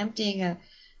people emptying a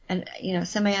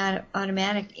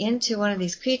semi-automatic into one of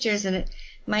these creatures, and it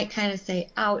might kind of say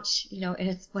 "ouch," in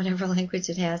its whatever language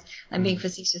it has. I'm being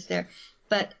facetious there,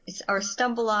 or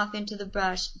stumble off into the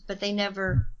brush, but they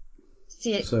never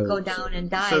see it go down and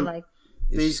die like.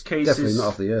 These cases definitely not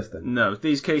off the earth then. No,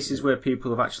 these cases where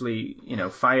people have actually,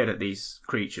 fired at these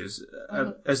creatures,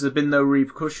 has there been no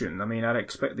repercussion? I mean, I'd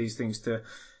expect these things to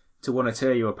want to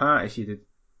tear you apart if you did.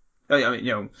 I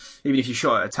mean, even if you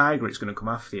shot at a tiger, it's going to come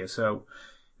after you. So,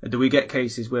 do we get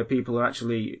cases where people are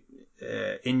actually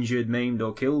injured, maimed,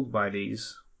 or killed by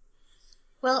these?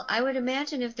 Well, I would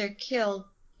imagine if they're killed,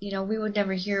 we would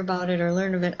never hear about it or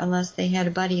learn of it unless they had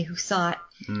a buddy who saw it.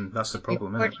 That's the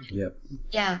problem, isn't it? Yep.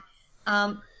 Yeah.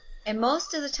 And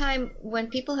most of the time,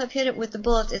 when people have hit it with the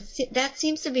bullets, that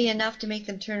seems to be enough to make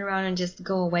them turn around and just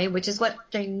go away, which is what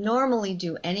they normally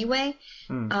do anyway.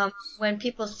 When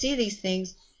people see these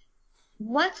things,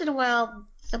 once in a while,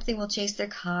 something will chase their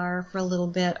car for a little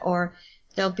bit, or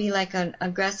there'll be like an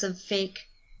aggressive fake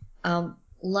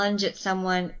lunge at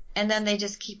someone, and then they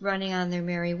just keep running on their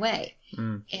merry way.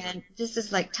 And this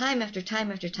is like time after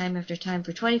time after time after time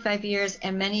for 25 years,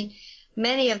 and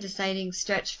many of the sightings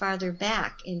stretch farther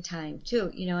back in time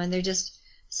too, and they're just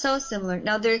so similar.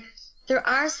 Now there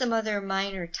are some other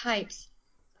minor types.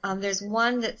 There's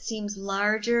one that seems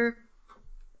larger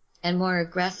and more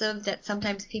aggressive that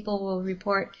sometimes people will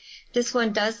report. This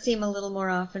one does seem a little more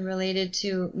often related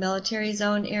to military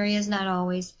zone areas, not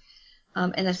always.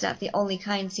 And that's not the only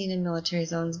kind seen in military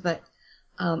zones, but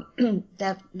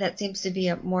that seems to be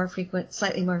a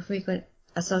slightly more frequent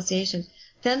association.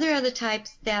 Then there are the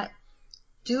types that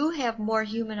do have more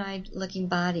humanoid looking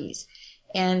bodies,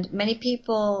 and many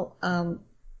people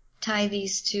tie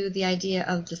these to the idea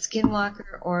of the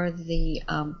skinwalker or the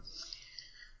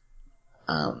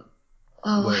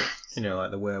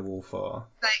like the werewolf or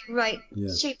right Yeah.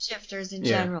 shapeshifters in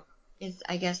general is,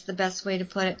 I guess, the best way to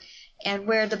put it, and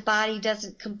where the body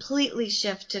doesn't completely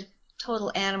shift to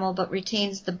total animal but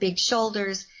retains the big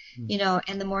shoulders,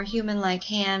 and the more human-like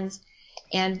hands,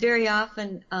 and very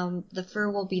often the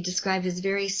fur will be described as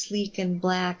very sleek and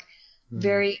black,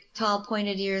 very tall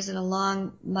pointed ears and a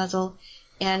long muzzle.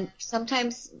 And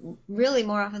sometimes, really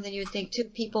more often than you would think too,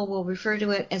 people will refer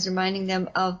to it as reminding them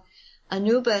of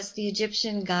Anubis, the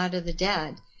Egyptian god of the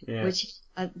dead, which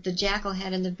the jackal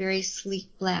had in the very sleek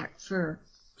black fur.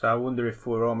 So I wonder if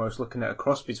we're almost looking at a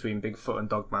cross between Bigfoot and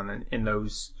Dogman in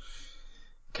those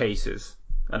cases.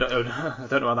 I don't know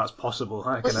how that's possible.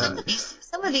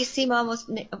 Some of these seem almost,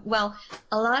 well,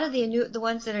 a lot of the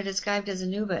ones that are described as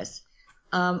Anubis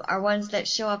are ones that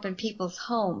show up in people's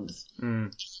homes.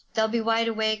 They'll be wide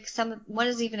awake. One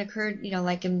has even occurred,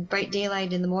 like in bright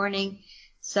daylight in the morning.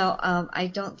 So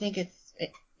I don't think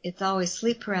it's always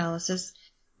sleep paralysis,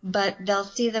 but they'll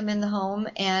see them in the home,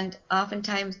 and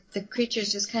oftentimes the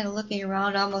creature's just kind of looking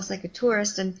around almost like a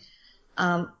tourist, and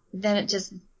then it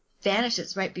just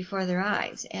vanishes right before their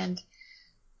eyes. And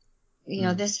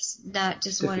this is not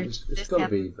just one or two. It's got to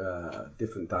be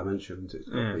different dimensions.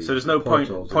 So there's no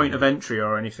point of entry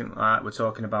or anything like that. We're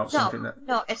talking about something that...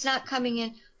 No, it's not coming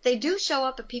in. They do show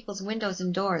up at people's windows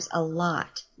and doors a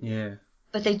lot. Yeah.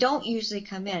 But they don't usually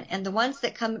come in. And the ones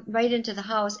that come right into the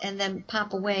house and then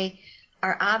pop away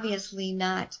are obviously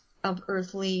not of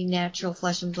earthly, natural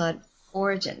flesh and blood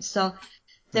origin. So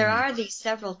there are these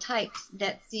several types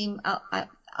that seem,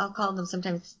 I'll call them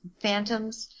sometimes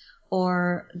phantoms,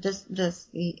 or the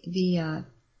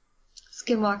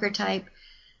skinwalker type.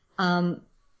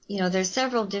 There's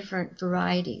several different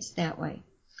varieties that way.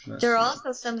 There are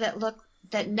also some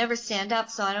that never stand up,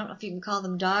 so I don't know if you can call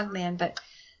them Dogman, but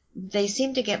they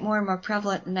seem to get more and more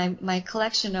prevalent, and my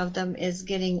collection of them is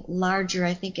getting larger.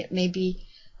 I think it may be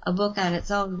a book on its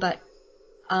own, but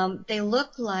they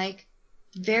look like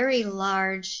very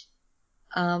large,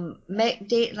 like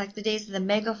the days of the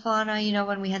megafauna,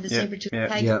 when we had the saber-toothed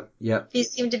tiger.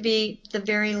 These seem to be the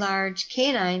very large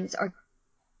canines or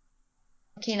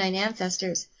canine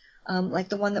ancestors, like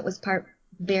the one that was part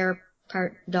bear,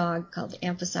 part dog, called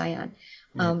Amphision,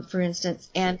 for instance.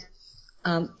 And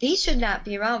these should not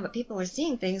be around, but people are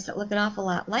seeing things that look an awful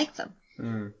lot like them.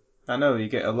 I know you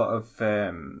get a lot of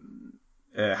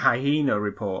hyena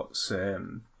reports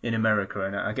in America,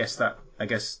 and I guess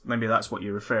maybe that's what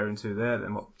you're referring to there.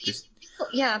 Then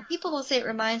people will say it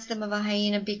reminds them of a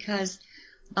hyena because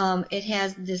it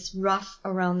has this ruff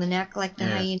around the neck like the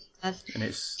hyena has, and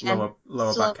it's lower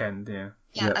back end, a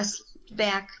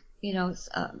back,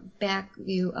 back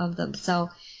view of them. So,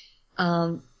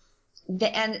 and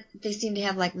they seem to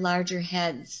have like larger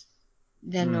heads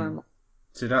than normal.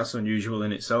 So that's unusual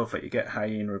in itself that you get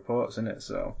hyena reports, isn't it?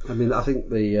 So I mean, I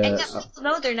think and people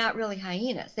know they're not really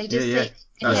hyenas. They just say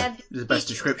it had the best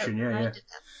description.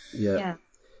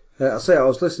 I say I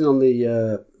was listening on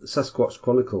the Sasquatch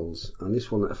Chronicles, and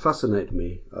this one fascinated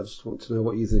me. I just want to know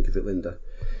what you think of it, Linda.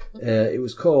 It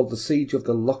was called The Siege of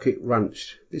the Lockett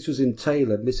Ranch. This was in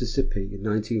Taylor, Mississippi in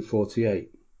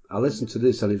 1948. I listened to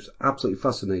this and it was absolutely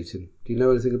fascinating. Do you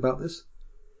know anything about this?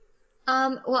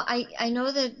 Well, I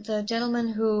know that the gentleman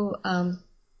who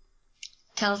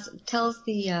tells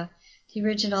the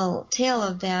original tale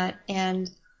of that, and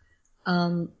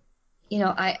I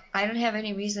don't have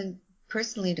any reason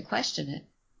personally to question it.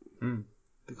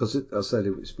 Because I was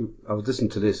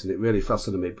listening to this and it really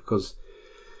fascinated me because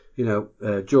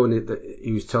during it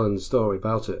he was telling the story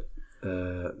about it.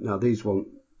 Now these weren't,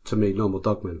 to me, normal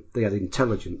dogmen. They had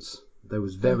intelligence. There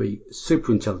was very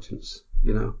super intelligence.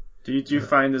 Do you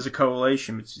find there's a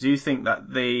correlation? Do you think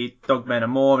that the dogmen are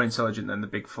more intelligent than the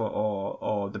Bigfoot,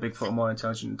 or the Bigfoot are more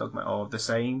intelligent than dogmen, or the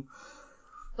same?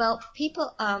 Well,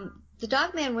 people, the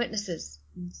dogman witnesses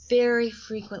very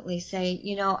frequently say,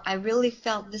 I really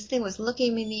felt this thing was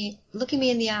looking me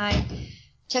in the eye,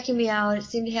 checking me out. It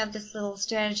seemed to have this little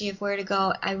strategy of where to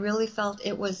go. I really felt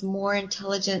it was more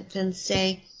intelligent than,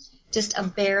 say, just a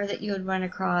bear that you would run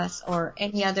across or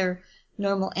any other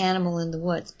normal animal in the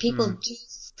woods. People do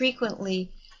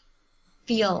frequently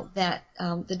feel that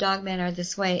the dogmen are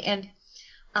this way. And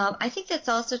I think that's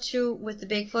also true with the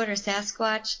Bigfoot or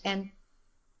Sasquatch, and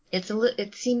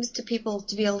it seems to people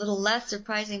to be a little less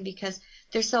surprising because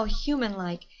they're so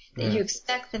human-like that you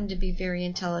expect them to be very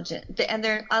intelligent. And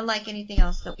they're unlike anything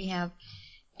else that we have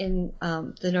in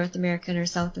the North American or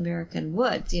South American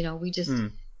woods. We just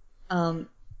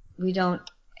we don't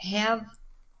have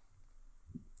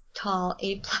tall,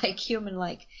 ape-like,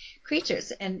 human-like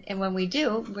creatures. And when we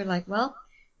do, we're like, well,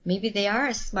 maybe they are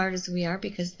as smart as we are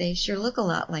because they sure look a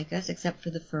lot like us, except for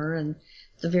the fur and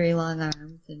the very long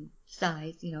arms and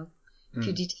size, a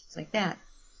few details like that.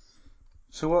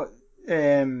 So what?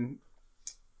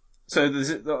 So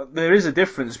there is a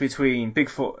difference between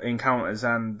Bigfoot encounters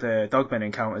and Dogman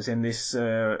encounters in this,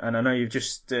 and I know you've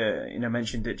just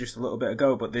mentioned it just a little bit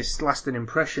ago, but this lasting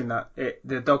impression that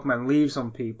the Dogman leaves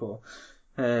on people,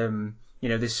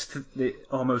 this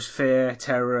almost fear,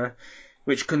 terror,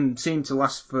 which can seem to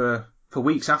last for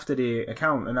weeks after the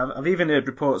account, and I've even heard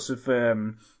reports of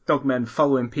Dogmen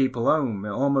following people home,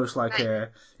 almost like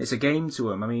it's a game to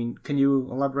them. I mean, can you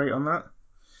elaborate on that?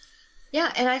 Yeah,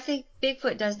 and I think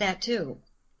Bigfoot does that too,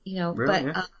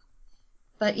 Really?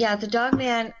 but yeah, the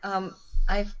Dogman,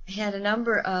 I've had a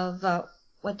number of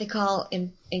what they call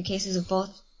in cases of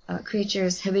both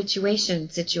creatures habituation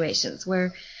situations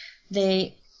where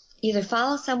they either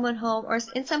follow someone home or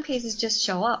in some cases just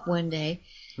show up one day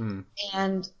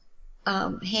and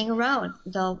hang around.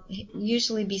 They'll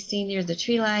usually be seen near the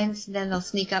tree lines, then they'll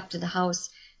sneak up to the house.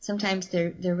 Sometimes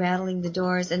they're rattling the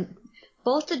doors, and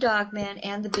both the Dogman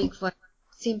and the Bigfoot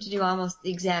seem to do almost the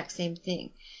exact same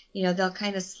thing. They'll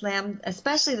kind of slam,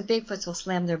 especially the Bigfoots will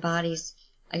slam their bodies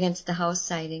against the house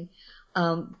siding.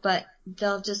 But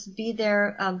they'll just be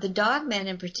there. The Dogmen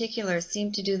in particular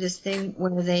seem to do this thing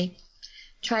where they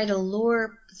try to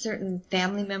lure certain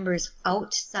family members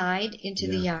outside into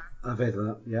the yard. I've heard of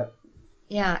that, yeah.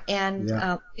 Yeah,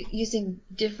 and using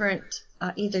different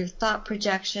either thought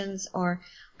projections or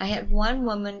I had one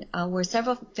woman where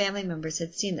several family members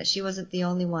had seen this. She wasn't the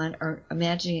only one or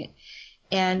imagining it.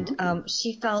 And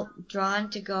she felt drawn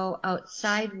to go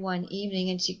outside one evening,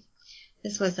 and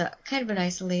this was a kind of an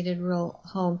isolated rural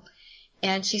home,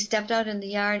 and she stepped out in the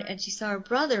yard and she saw her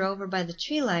brother over by the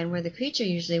tree line where the creature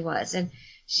usually was, and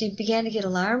she began to get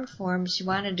alarmed for him. She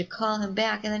wanted to call him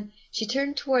back, and then she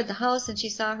turned toward the house and she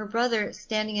saw her brother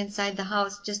standing inside the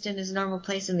house just in his normal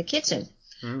place in the kitchen,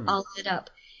 all lit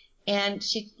up. And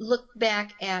she looked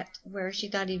back at where she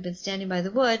thought he'd been standing by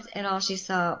the woods, and all she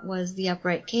saw was the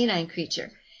upright canine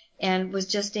creature, and was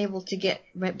just able to get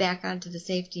right back onto the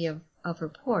safety of her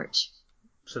porch.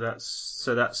 So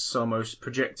that's almost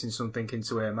projecting something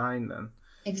into her mind then.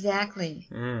 Exactly.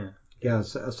 Yeah. Yeah,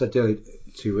 I said to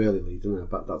you earlier, didn't I,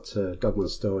 about that Dogman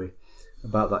story,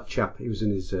 about that chap. He was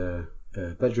in his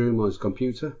bedroom on his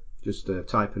computer, just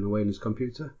typing away on his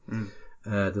computer.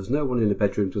 There was no one in the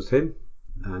bedroom, just him.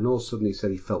 And all of a sudden he said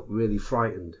he felt really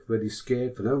frightened, really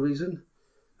scared for no reason.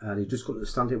 And he just couldn't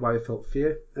understand it, why he felt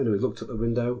fear. Anyway, he looked at the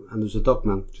window and there was a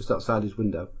Dogman just outside his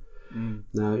window.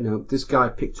 Now, this guy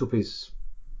picked up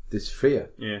this fear,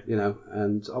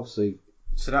 and obviously...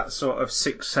 So that sort of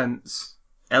sixth sense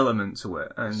element to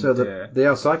it. And so they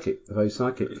are psychic, very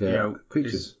psychic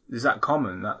creatures. Is that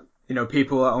common, that,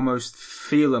 people almost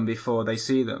feel them before they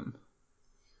see them?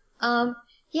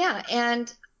 Yeah,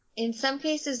 and in some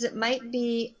cases it might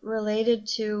be related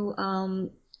to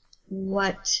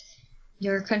what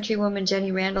your countrywoman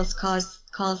Jenny Randalls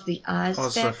calls the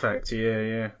Oz effect.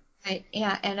 Yeah. Right,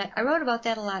 yeah, and I wrote about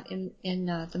that a lot in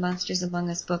the Monsters Among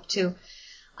Us book too,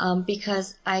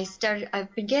 because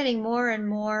I've been getting more and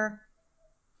more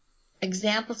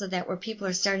examples of that where people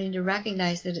are starting to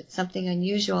recognize that it's something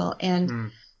unusual,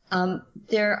 and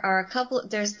there are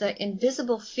there's the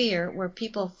invisible fear where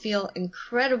people feel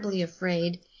incredibly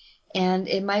afraid, and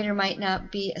it might or might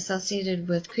not be associated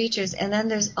with creatures, and then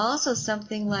there's also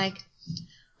something like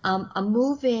a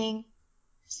moving,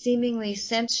 seemingly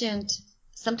sentient,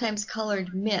 sometimes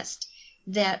colored mist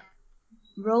that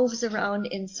roves around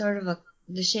in sort of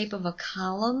the shape of a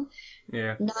column.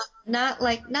 Yeah. Not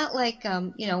like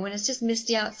when it's just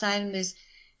misty outside and there's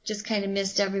just kind of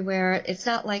mist everywhere. It's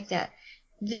not like that.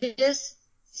 This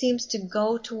seems to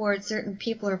go towards certain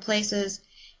people or places.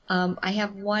 I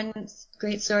have one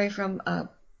great story from a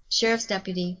sheriff's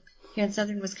deputy here in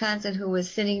southern Wisconsin who was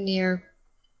sitting near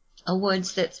a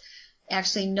woods that's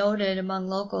actually noted among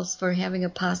locals for having a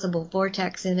possible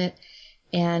vortex in it,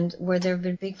 and where there have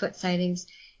been Bigfoot sightings.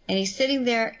 And he's sitting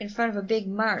there in front of a big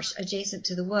marsh adjacent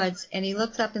to the woods, and he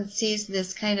looks up and sees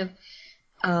this kind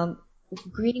of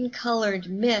green-colored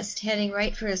mist heading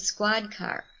right for his squad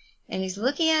car. And he's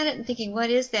looking at it and thinking, what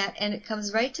is that? And it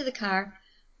comes right to the car,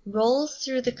 rolls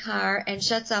through the car, and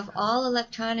shuts off all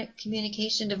electronic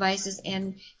communication devices,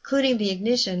 including the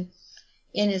ignition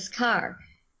in his car.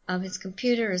 His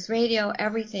computer, his radio,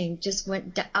 everything just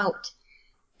went out.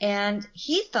 And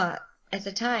he thought at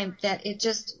the time that it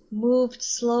just moved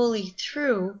slowly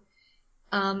through,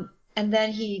 and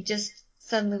then he just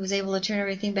suddenly was able to turn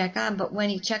everything back on. But when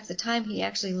he checked the time, he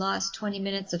actually lost 20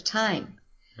 minutes of time.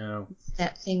 No.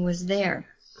 that thing was there.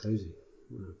 Crazy.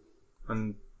 Yeah.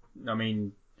 And I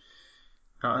mean,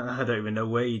 I don't even know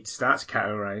where you'd start to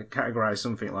categorize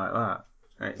something like that.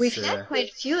 We've had quite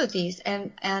a few of these,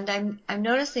 and I'm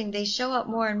noticing they show up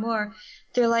more and more.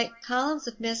 They're like columns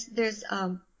of mist. There's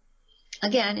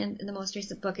again in the most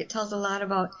recent book, it tells a lot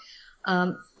about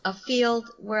a field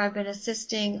where I've been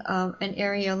assisting an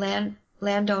area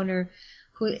landowner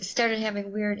who started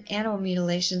having weird animal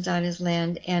mutilations on his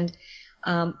land, and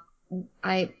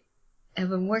I have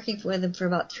been working with him for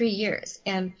about 3 years,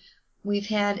 and we've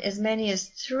had as many as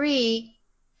 3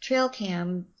 trail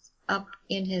cams up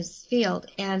in his field,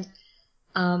 and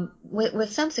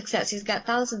with some success. He's got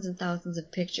thousands and thousands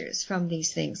of pictures from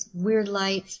these things, weird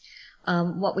lights,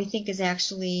 what we think is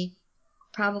actually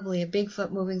probably a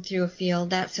Bigfoot moving through a field,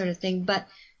 that sort of thing. But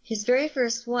his very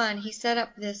first one, he set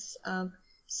up this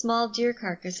small deer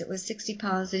carcass. It was 60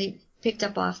 pounds that he picked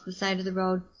up off the side of the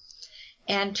road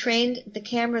and trained the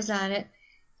cameras on it.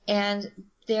 And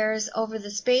there's, over the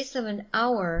space of an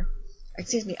hour, a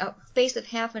space of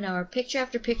half an hour, picture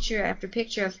after picture after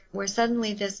picture of where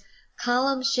suddenly this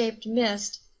column-shaped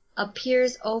mist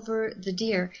appears over the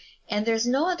deer. And there's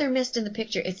no other mist in the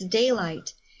picture. It's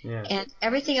daylight. Yeah. And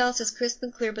everything else is crisp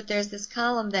and clear, but there's this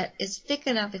column that is thick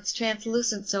enough, it's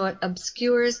translucent, so it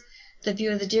obscures the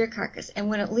view of the deer carcass. And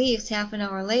when it leaves half an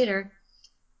hour later,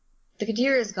 the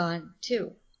deer is gone,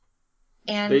 too.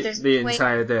 And there's the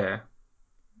entire deer?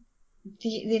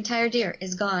 The entire deer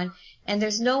is gone. And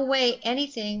there's no way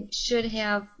anything should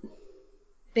have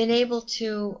been able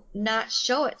to not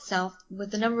show itself with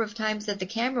the number of times that the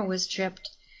camera was tripped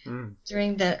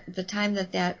during the time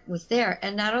that was there.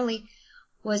 And not only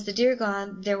was the deer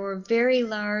gone, there were very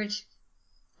large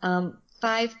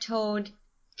 5-toed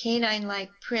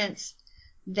canine-like prints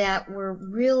that were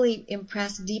really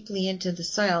impressed deeply into the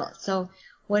soil. So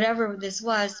whatever this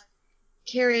was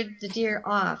carried the deer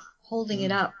off, holding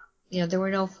it up. There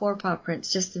were no forepaw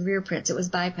prints, just the rear prints. It was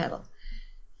bipedal.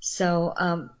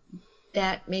 So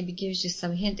that maybe gives you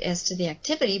some hint as to the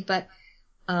activity. But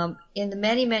in the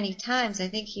many, many times, I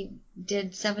think he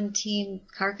did 17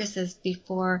 carcasses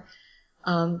before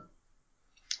I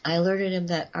alerted him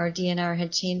that our DNR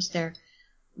had changed their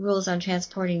rules on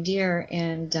transporting deer,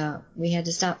 and we had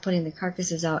to stop putting the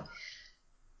carcasses out.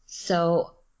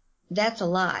 So that's a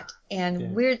lot.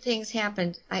 And weird things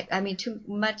happened. I mean, too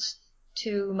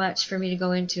much for me to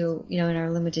go into, in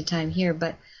our limited time here,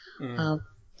 but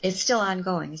it's still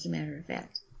ongoing, as a matter of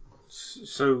fact.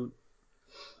 So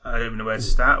I don't even know where to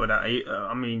start with that.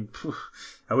 I mean,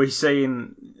 are we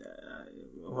saying?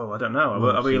 Well, I don't know.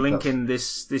 Are we linking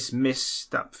this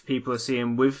mist that people are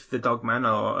seeing with the Dogman,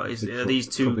 or are these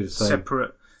two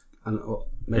separate? And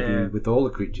maybe with all the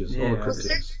creatures, all the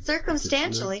cryptids.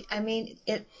 Circumstantially, I mean,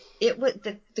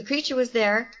 the creature was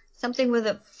there. Something with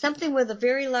a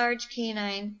very large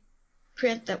canine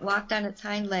print that walked on its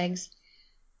hind legs.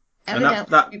 And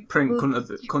that print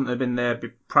couldn't have been there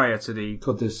prior to the.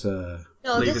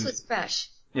 No, this was fresh.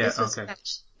 Yeah, this was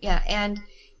fresh. Yeah, and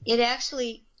it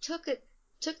actually took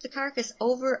the carcass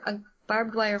over a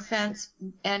barbed wire fence,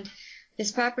 and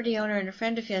this property owner and a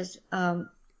friend of his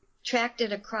tracked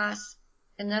it across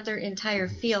another entire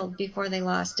field before they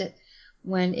lost it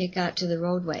when it got to the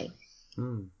roadway.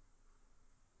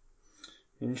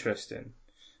 Interesting.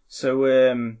 So,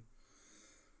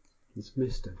 it's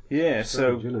mystic. Yeah,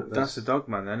 so that's the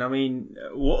Dogman then. I mean,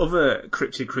 what other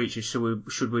cryptid creatures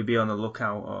should we be on the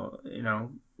lookout, or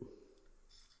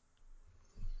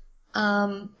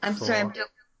I'm sorry,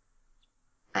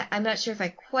 I'm not sure if I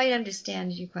quite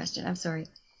understand your question. I'm sorry.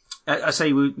 I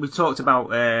say we talked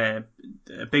about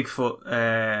Bigfoot,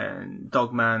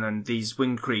 Dogman, and these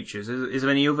winged creatures. Is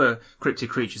there any other cryptid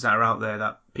creatures that are out there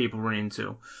that people run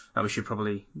into that we should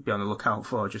probably be on the lookout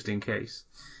for, just in case?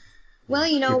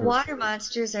 Well, water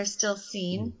monsters are still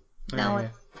seen. Now,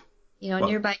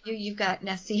 nearby you've got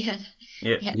Nessie and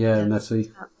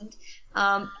Nessie.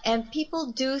 And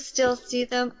people do still see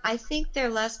them. I think they're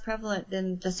less prevalent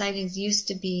than the sightings used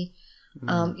to be.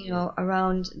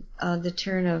 Around the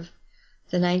turn of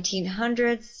the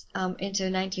 1900s into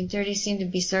 1930s seemed to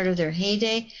be sort of their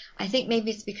heyday. I think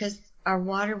maybe it's because our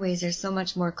waterways are so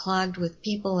much more clogged with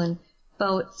people and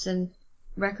boats and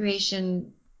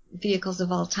recreation vehicles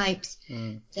of all types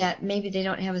that maybe they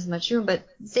don't have as much room, but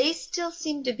they still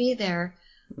seem to be there.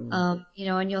 And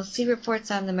you'll see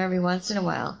reports on them every once in a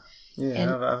while. Yeah,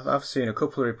 and I've seen a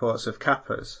couple of reports of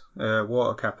cappers,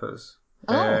 water cappers.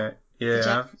 Oh,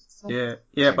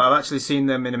 but I've actually seen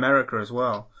them in America as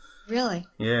well. Really?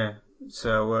 Yeah.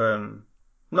 So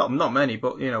not many,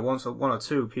 but one or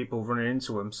two people running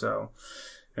into them. So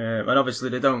and obviously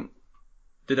they don't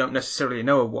they don't necessarily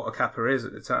know what a kappa is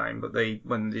at the time, but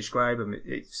when they describe them,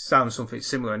 it sounds something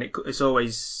similar, and it's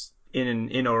always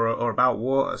in or about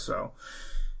water. So,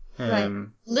 right,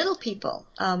 little people,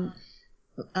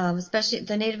 especially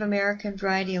the Native American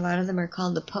variety, a lot of them are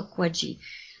called the pukwudgie.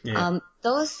 yeah.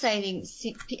 Those sightings,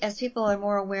 as people are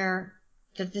more aware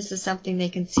that this is something they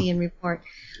can see and report,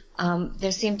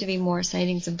 there seem to be more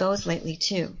sightings of those lately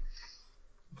too.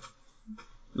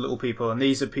 Little people, and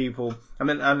these are people. I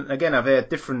mean, and again, I've heard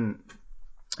different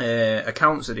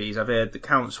accounts of these. I've heard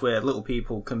accounts where little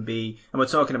people can be, and we're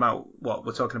talking about what?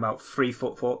 We're talking about 3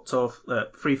 foot 4 tall,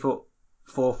 3 foot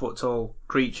 4 foot tall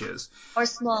creatures, or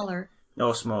smaller.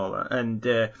 Or smaller. And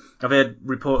I've heard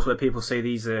reports where people say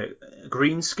these are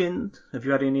green skinned. Have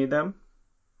you had any of them?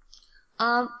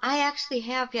 I actually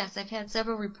have. Yes, I've had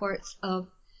several reports of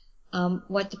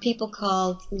what the people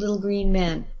called little green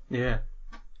men. Yeah.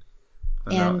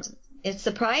 And it's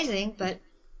surprising, but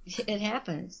it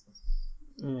happens.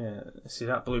 Yeah, see,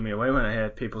 that blew me away when I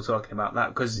heard people talking about that,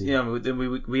 because we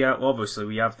obviously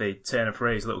we have the turn of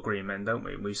phrase "little green men," don't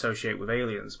we? We associate with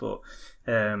aliens, but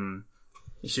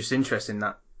it's just interesting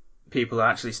that people are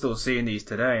actually still seeing these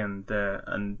today,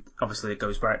 and obviously it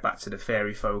goes right back to the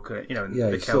fairy folk,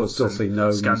 the Celts still see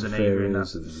gnomes, Scandinavia,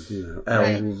 fairies, and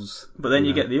elves. But then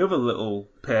you get the other little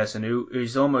person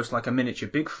who's almost like a miniature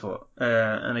Bigfoot,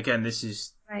 and again, this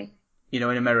is right. In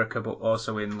America, but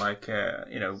also in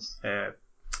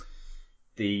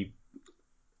the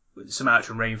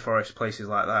Sumatran rainforest, places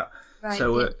like that. Right.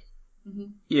 So,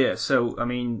 so, I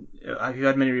mean, have you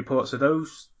had many reports of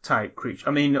those type creatures?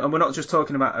 I mean, we're not just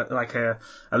talking about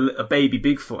a baby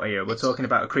Bigfoot here. We're talking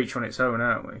about a creature on its own,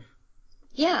 aren't we?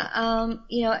 Yeah,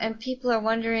 and people are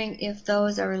wondering if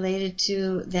those are related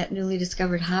to that newly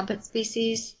discovered hobbit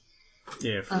species.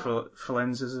 Yeah,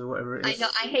 Flensas or whatever it is. I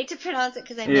know, I hate to pronounce it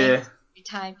because I make it every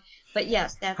time. But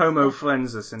yes, that's... Homo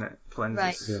flensas, isn't it? Flensas.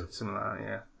 Right. Yeah. Something like that,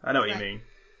 yeah. I know what you mean.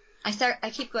 I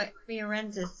keep going,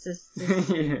 Fiorensis,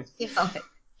 you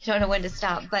don't know when to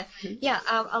stop. But yeah,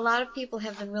 a lot of people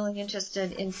have been really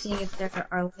interested in seeing if there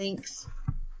are links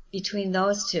between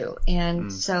those two.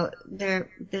 And so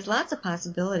there's lots of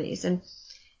possibilities.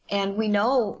 And we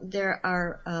know there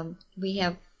are, we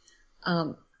have,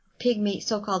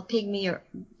 so-called pygmy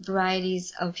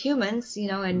varieties of humans,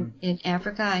 in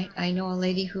Africa. I know a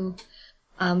lady who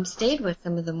stayed with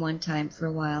some of them one time for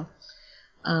a while.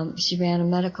 She ran a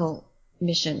medical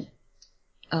mission,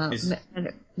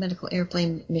 medical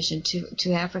airplane mission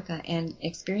to Africa and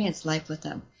experienced life with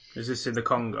them. Is this in the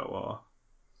Congo or?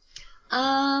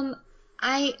 I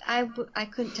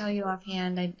couldn't tell you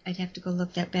offhand. I'd have to go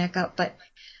look that back up. But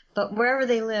wherever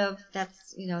they live,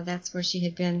 that's where she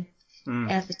had been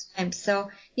at the time. So,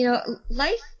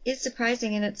 life is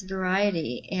surprising in its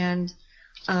variety, and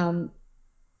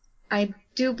I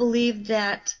do believe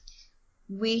that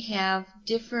we have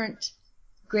different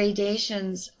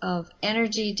gradations of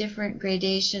energy, different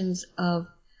gradations of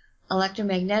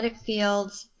electromagnetic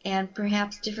fields, and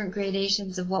perhaps different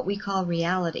gradations of what we call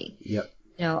reality. Yep.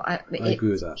 I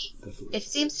agree with that, definitely. It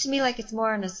seems to me like it's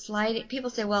more on a sliding... People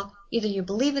say, well, either you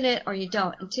believe in it or you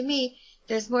don't. And to me,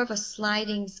 there's more of a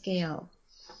sliding scale.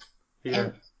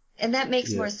 Yeah. And that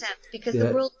makes more sense, because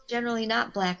the world's generally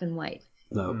not black and white.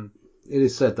 No. It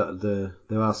is said that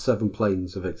there are 7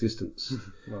 planes of existence.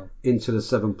 Wow. Into the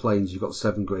 7 planes, you've got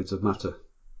 7 grades of matter,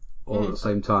 all at the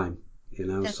same time.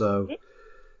 So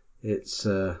it's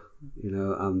and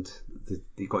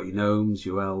you've got your gnomes,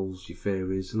 your elves, your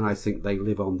fairies, and I think they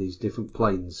live on these different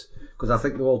planes because I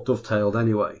think they're all dovetailed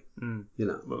anyway.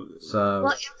 So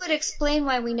it would explain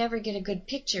why we never get a good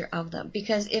picture of them,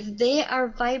 because if they are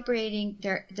vibrating,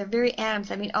 they're very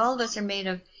atoms. I mean, all of us are made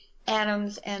of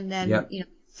atoms, and then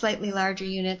slightly larger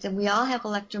units, and we all have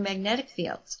electromagnetic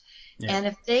fields. Yeah. And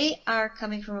if they are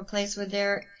coming from a place where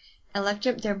their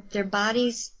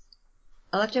body's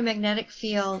electromagnetic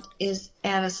field is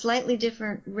at a slightly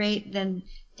different rate than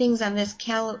things on this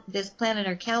planet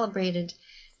are calibrated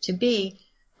to be,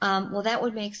 that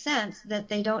would make sense that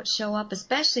they don't show up,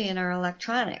 especially in our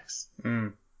electronics.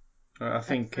 I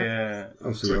think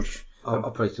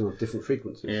operating on different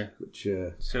frequencies. Yeah. Which,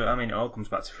 so, I mean, it all comes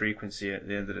back to frequency at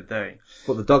the end of the day.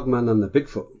 But the Dogman and the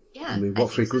Bigfoot,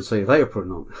 what frequency are they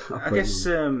operating on? I guess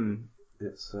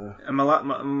it's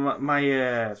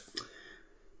my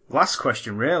last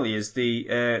question really is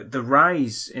the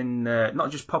rise in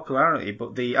not just popularity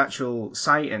but the actual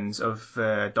sightings of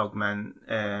Dogmen.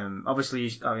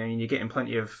 Obviously, I mean,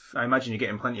 I imagine you're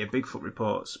getting plenty of Bigfoot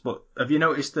reports, but have you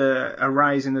noticed a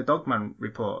rise in the Dogman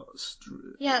reports?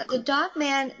 Yeah, the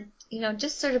Dogman,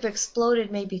 just sort of exploded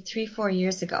maybe 3-4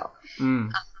 years ago.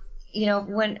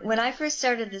 When I first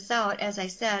started this out, as I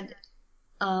said,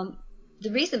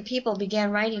 the reason people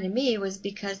began writing to me was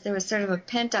because there was sort of a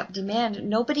pent-up demand.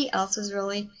 Nobody else was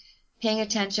really paying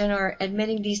attention or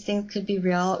admitting these things could be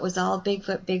real. It was all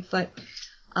Bigfoot,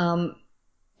 and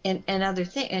other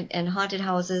things, and haunted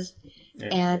houses. Yeah.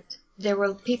 And there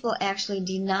were people actually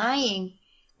denying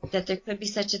that there could be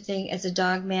such a thing as a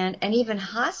Dogman, and even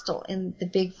hostile in the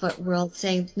Bigfoot world,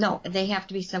 saying no, they have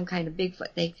to be some kind of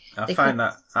Bigfoot. I find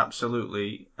that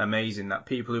absolutely amazing that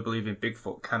people who believe in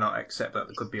Bigfoot cannot accept that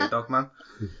there could be a Dogman.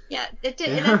 Yeah, it did,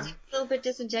 and that's a little bit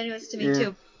disingenuous to me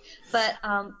too. But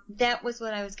that was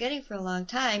what I was getting for a long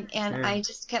time, and I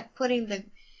just kept putting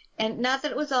and not that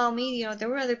it was all me. There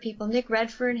were other people. Nick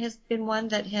Redfern has been one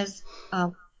that has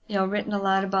written a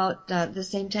lot about the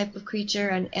same type of creature,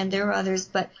 and there were others,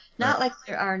 but not like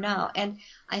there are now. And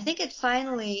I think it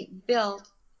finally built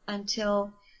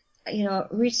until, it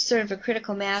reached sort of a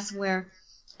critical mass where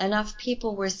enough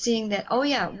people were seeing that, oh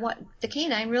yeah, what the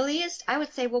canine really is. I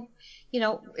would say, well,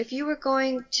 if you were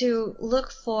going to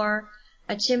look for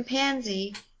a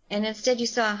chimpanzee and instead you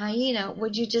saw a hyena,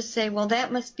 would you just say, well,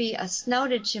 that must be a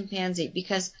snouted chimpanzee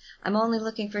because I'm only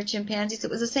looking for chimpanzees?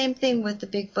 It was the same thing with the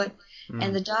Bigfoot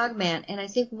and the Dogman. And I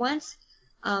think once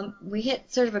we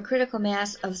hit sort of a critical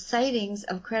mass of sightings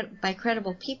by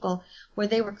credible people where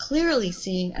they were clearly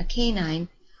seeing a canine,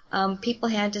 people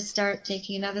had to start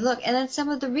taking another look. And then some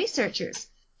of the researchers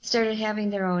started having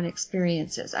their own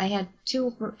experiences. I had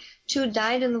two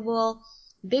dyed-in-the-wool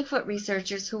Bigfoot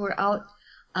researchers who were out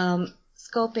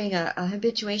scoping a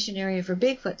habituation area for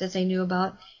Bigfoot that they knew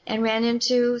about and ran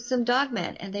into some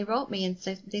Dogmen. And they wrote me and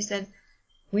they said,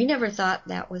 we never thought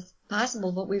that was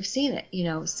possible, but we've seen it,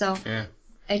 So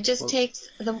it just takes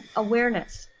the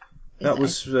awareness. That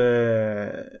was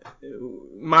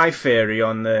my theory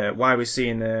on why we're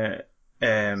seeing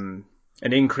an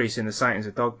increase in the sightings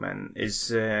of Dogmen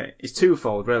is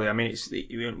twofold, really. I mean, it's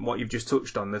what you've just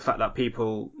touched on, the fact that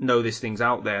people know this thing's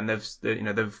out there and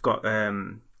they've got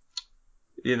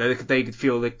they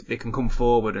feel they can come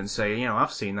forward and say,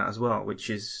 I've seen that as well, which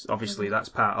is obviously that's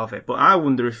part of it. But I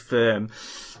wonder if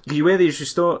you hear these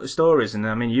stories, and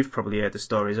I mean you've probably heard the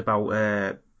stories about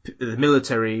the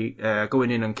military going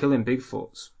in and killing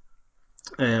Bigfoots,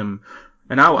 and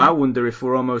I wonder if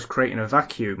we're almost creating a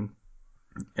vacuum,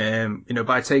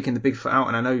 by taking the Bigfoot out.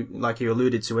 And I know, like you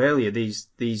alluded to earlier, these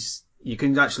you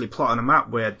can actually plot on a map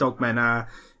where Dogmen are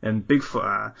and Bigfoot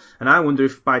are, and I wonder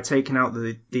if by taking out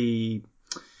the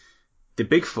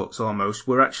Bigfoots almost,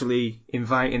 we're actually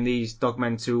inviting these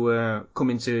Dogmen to come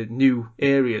into new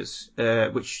areas,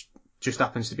 which just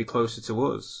happens to be closer to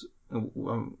us.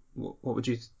 What would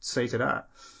you say to that?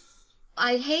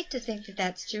 I'd hate to think that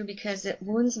that's true because it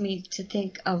wounds me to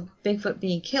think of Bigfoot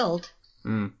being killed.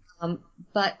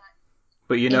 But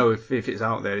if it's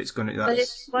out there, it's gonna.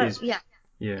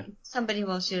 Somebody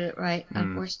will shoot it, right?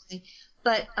 Unfortunately,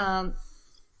 but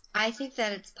I think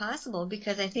that it's possible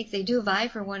because I think they do vie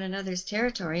for one another's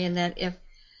territory, and that if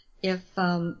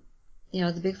the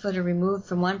Bigfoot are removed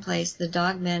from one place, the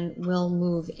Dogmen will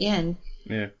move in.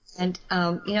 Yeah. And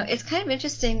it's kind of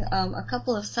interesting. A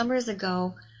couple of summers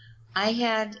ago, I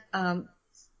had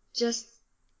just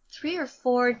 3 or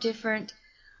 4 different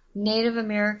Native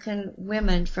American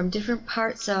women from different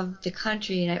parts of the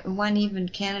country, and one even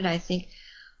Canada, I think,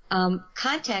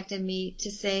 contacted me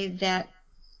to say that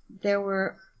there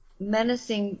was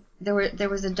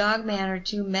a Dogman or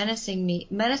 2 menacing me,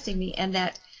 and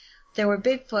that there were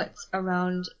Bigfoots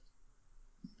around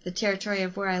the territory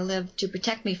of where I lived to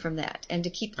protect me from that and to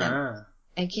keep them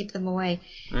away.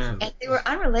 Yeah. And they were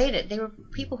unrelated. They were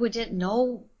people who didn't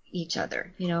know each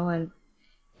other, and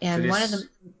so one of them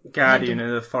guardian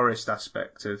of the forest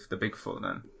aspect of the Bigfoot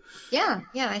then. Yeah,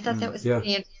 I thought that was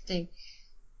pretty interesting.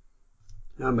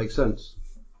 That makes sense.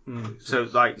 So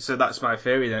that's my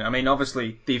theory then. I mean,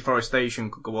 obviously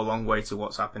deforestation could go a long way to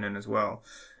what's happening as well.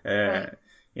 Right.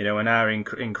 And our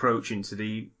encroaching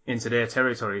into their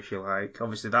territory, if you like.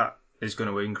 Obviously that is going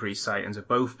to increase sightings of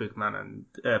both Bigfoot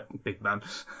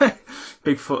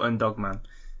and Dogman.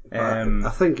 I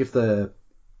think if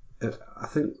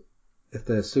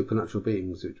they're supernatural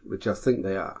beings, which I think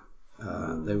they are,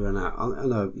 they run out. I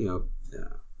know,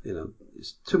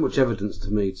 it's too much evidence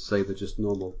to me to say they're just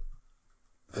normal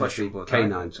flesh and blood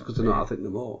canines, because they're not. I think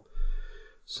they're more.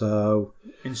 So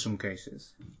in some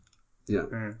cases,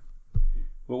 yeah.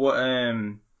 Well,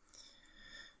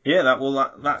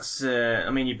 that's. I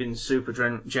mean, you've been super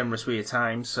generous with your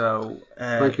time. So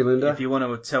thank you, Linda. If you want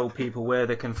to tell people where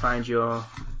they can find your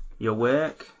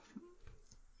work.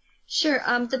 Sure.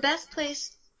 The best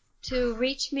place to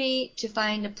reach me, to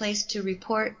find a place to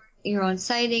report your own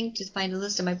sighting, to find a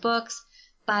list of my books,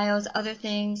 bios, other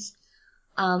things,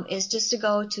 is just to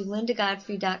go to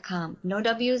lindagodfrey.com. No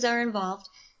W's are involved.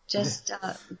 Just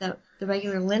the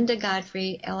regular Linda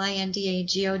Godfrey,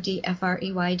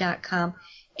 LindaGodfrey.com.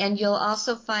 And you'll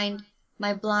also find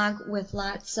my blog with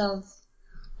lots of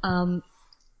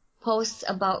posts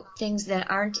about things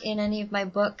that aren't in any of my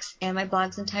books, and my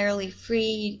blog's entirely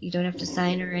free. You don't have to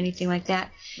sign or anything like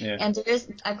that. Yeah. And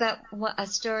I've got a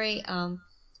story,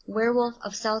 Werewolf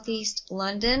of Southeast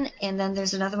London, and then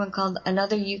there's another one called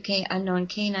Another UK Unknown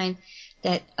Canine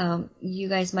that you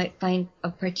guys might find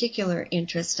of particular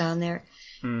interest on there.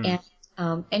 And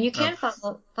you can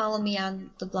follow me on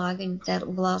the blog, and that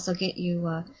will also get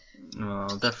you.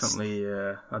 I'll definitely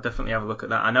have a look at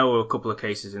that. I know a couple of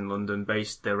cases in London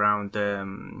based around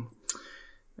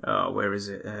where is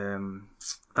it?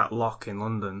 That lock in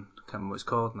London. I can't remember what it's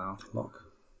called now. Lock.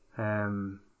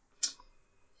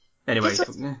 Anyway,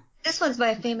 this one's by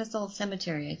a famous old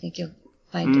cemetery. I think you'll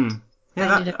find it.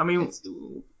 Yeah,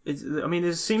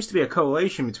 there seems to be a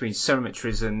correlation between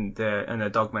cemeteries and the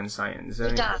Dogman sightings.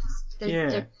 There does.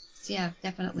 Yeah,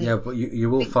 definitely. Yeah, but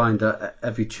you will find that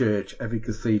every church, every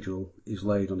cathedral is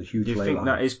laid on a huge ley line. Do you think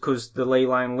that is because the ley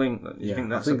line link? Do you think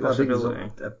that's a possibility? I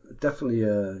think there's definitely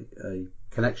a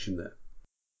connection there.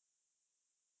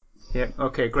 Yeah.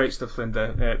 Okay. Great stuff,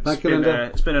 Linda. Thank you,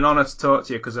 Linda. It's been an honour to talk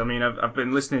to you because I've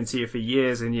been listening to you for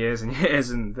years and years and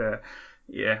years, and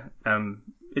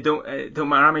it don't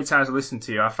matter how many times I listen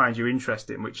to you, I find you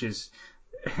interesting, which is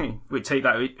we take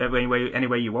that any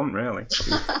way you want, really.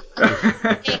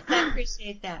 Thanks, I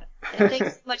appreciate that. And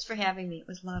thanks so much for having me. It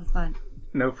was a lot of fun.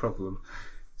 No problem.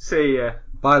 See ya.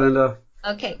 Bye, Linda.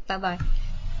 Okay. Bye bye.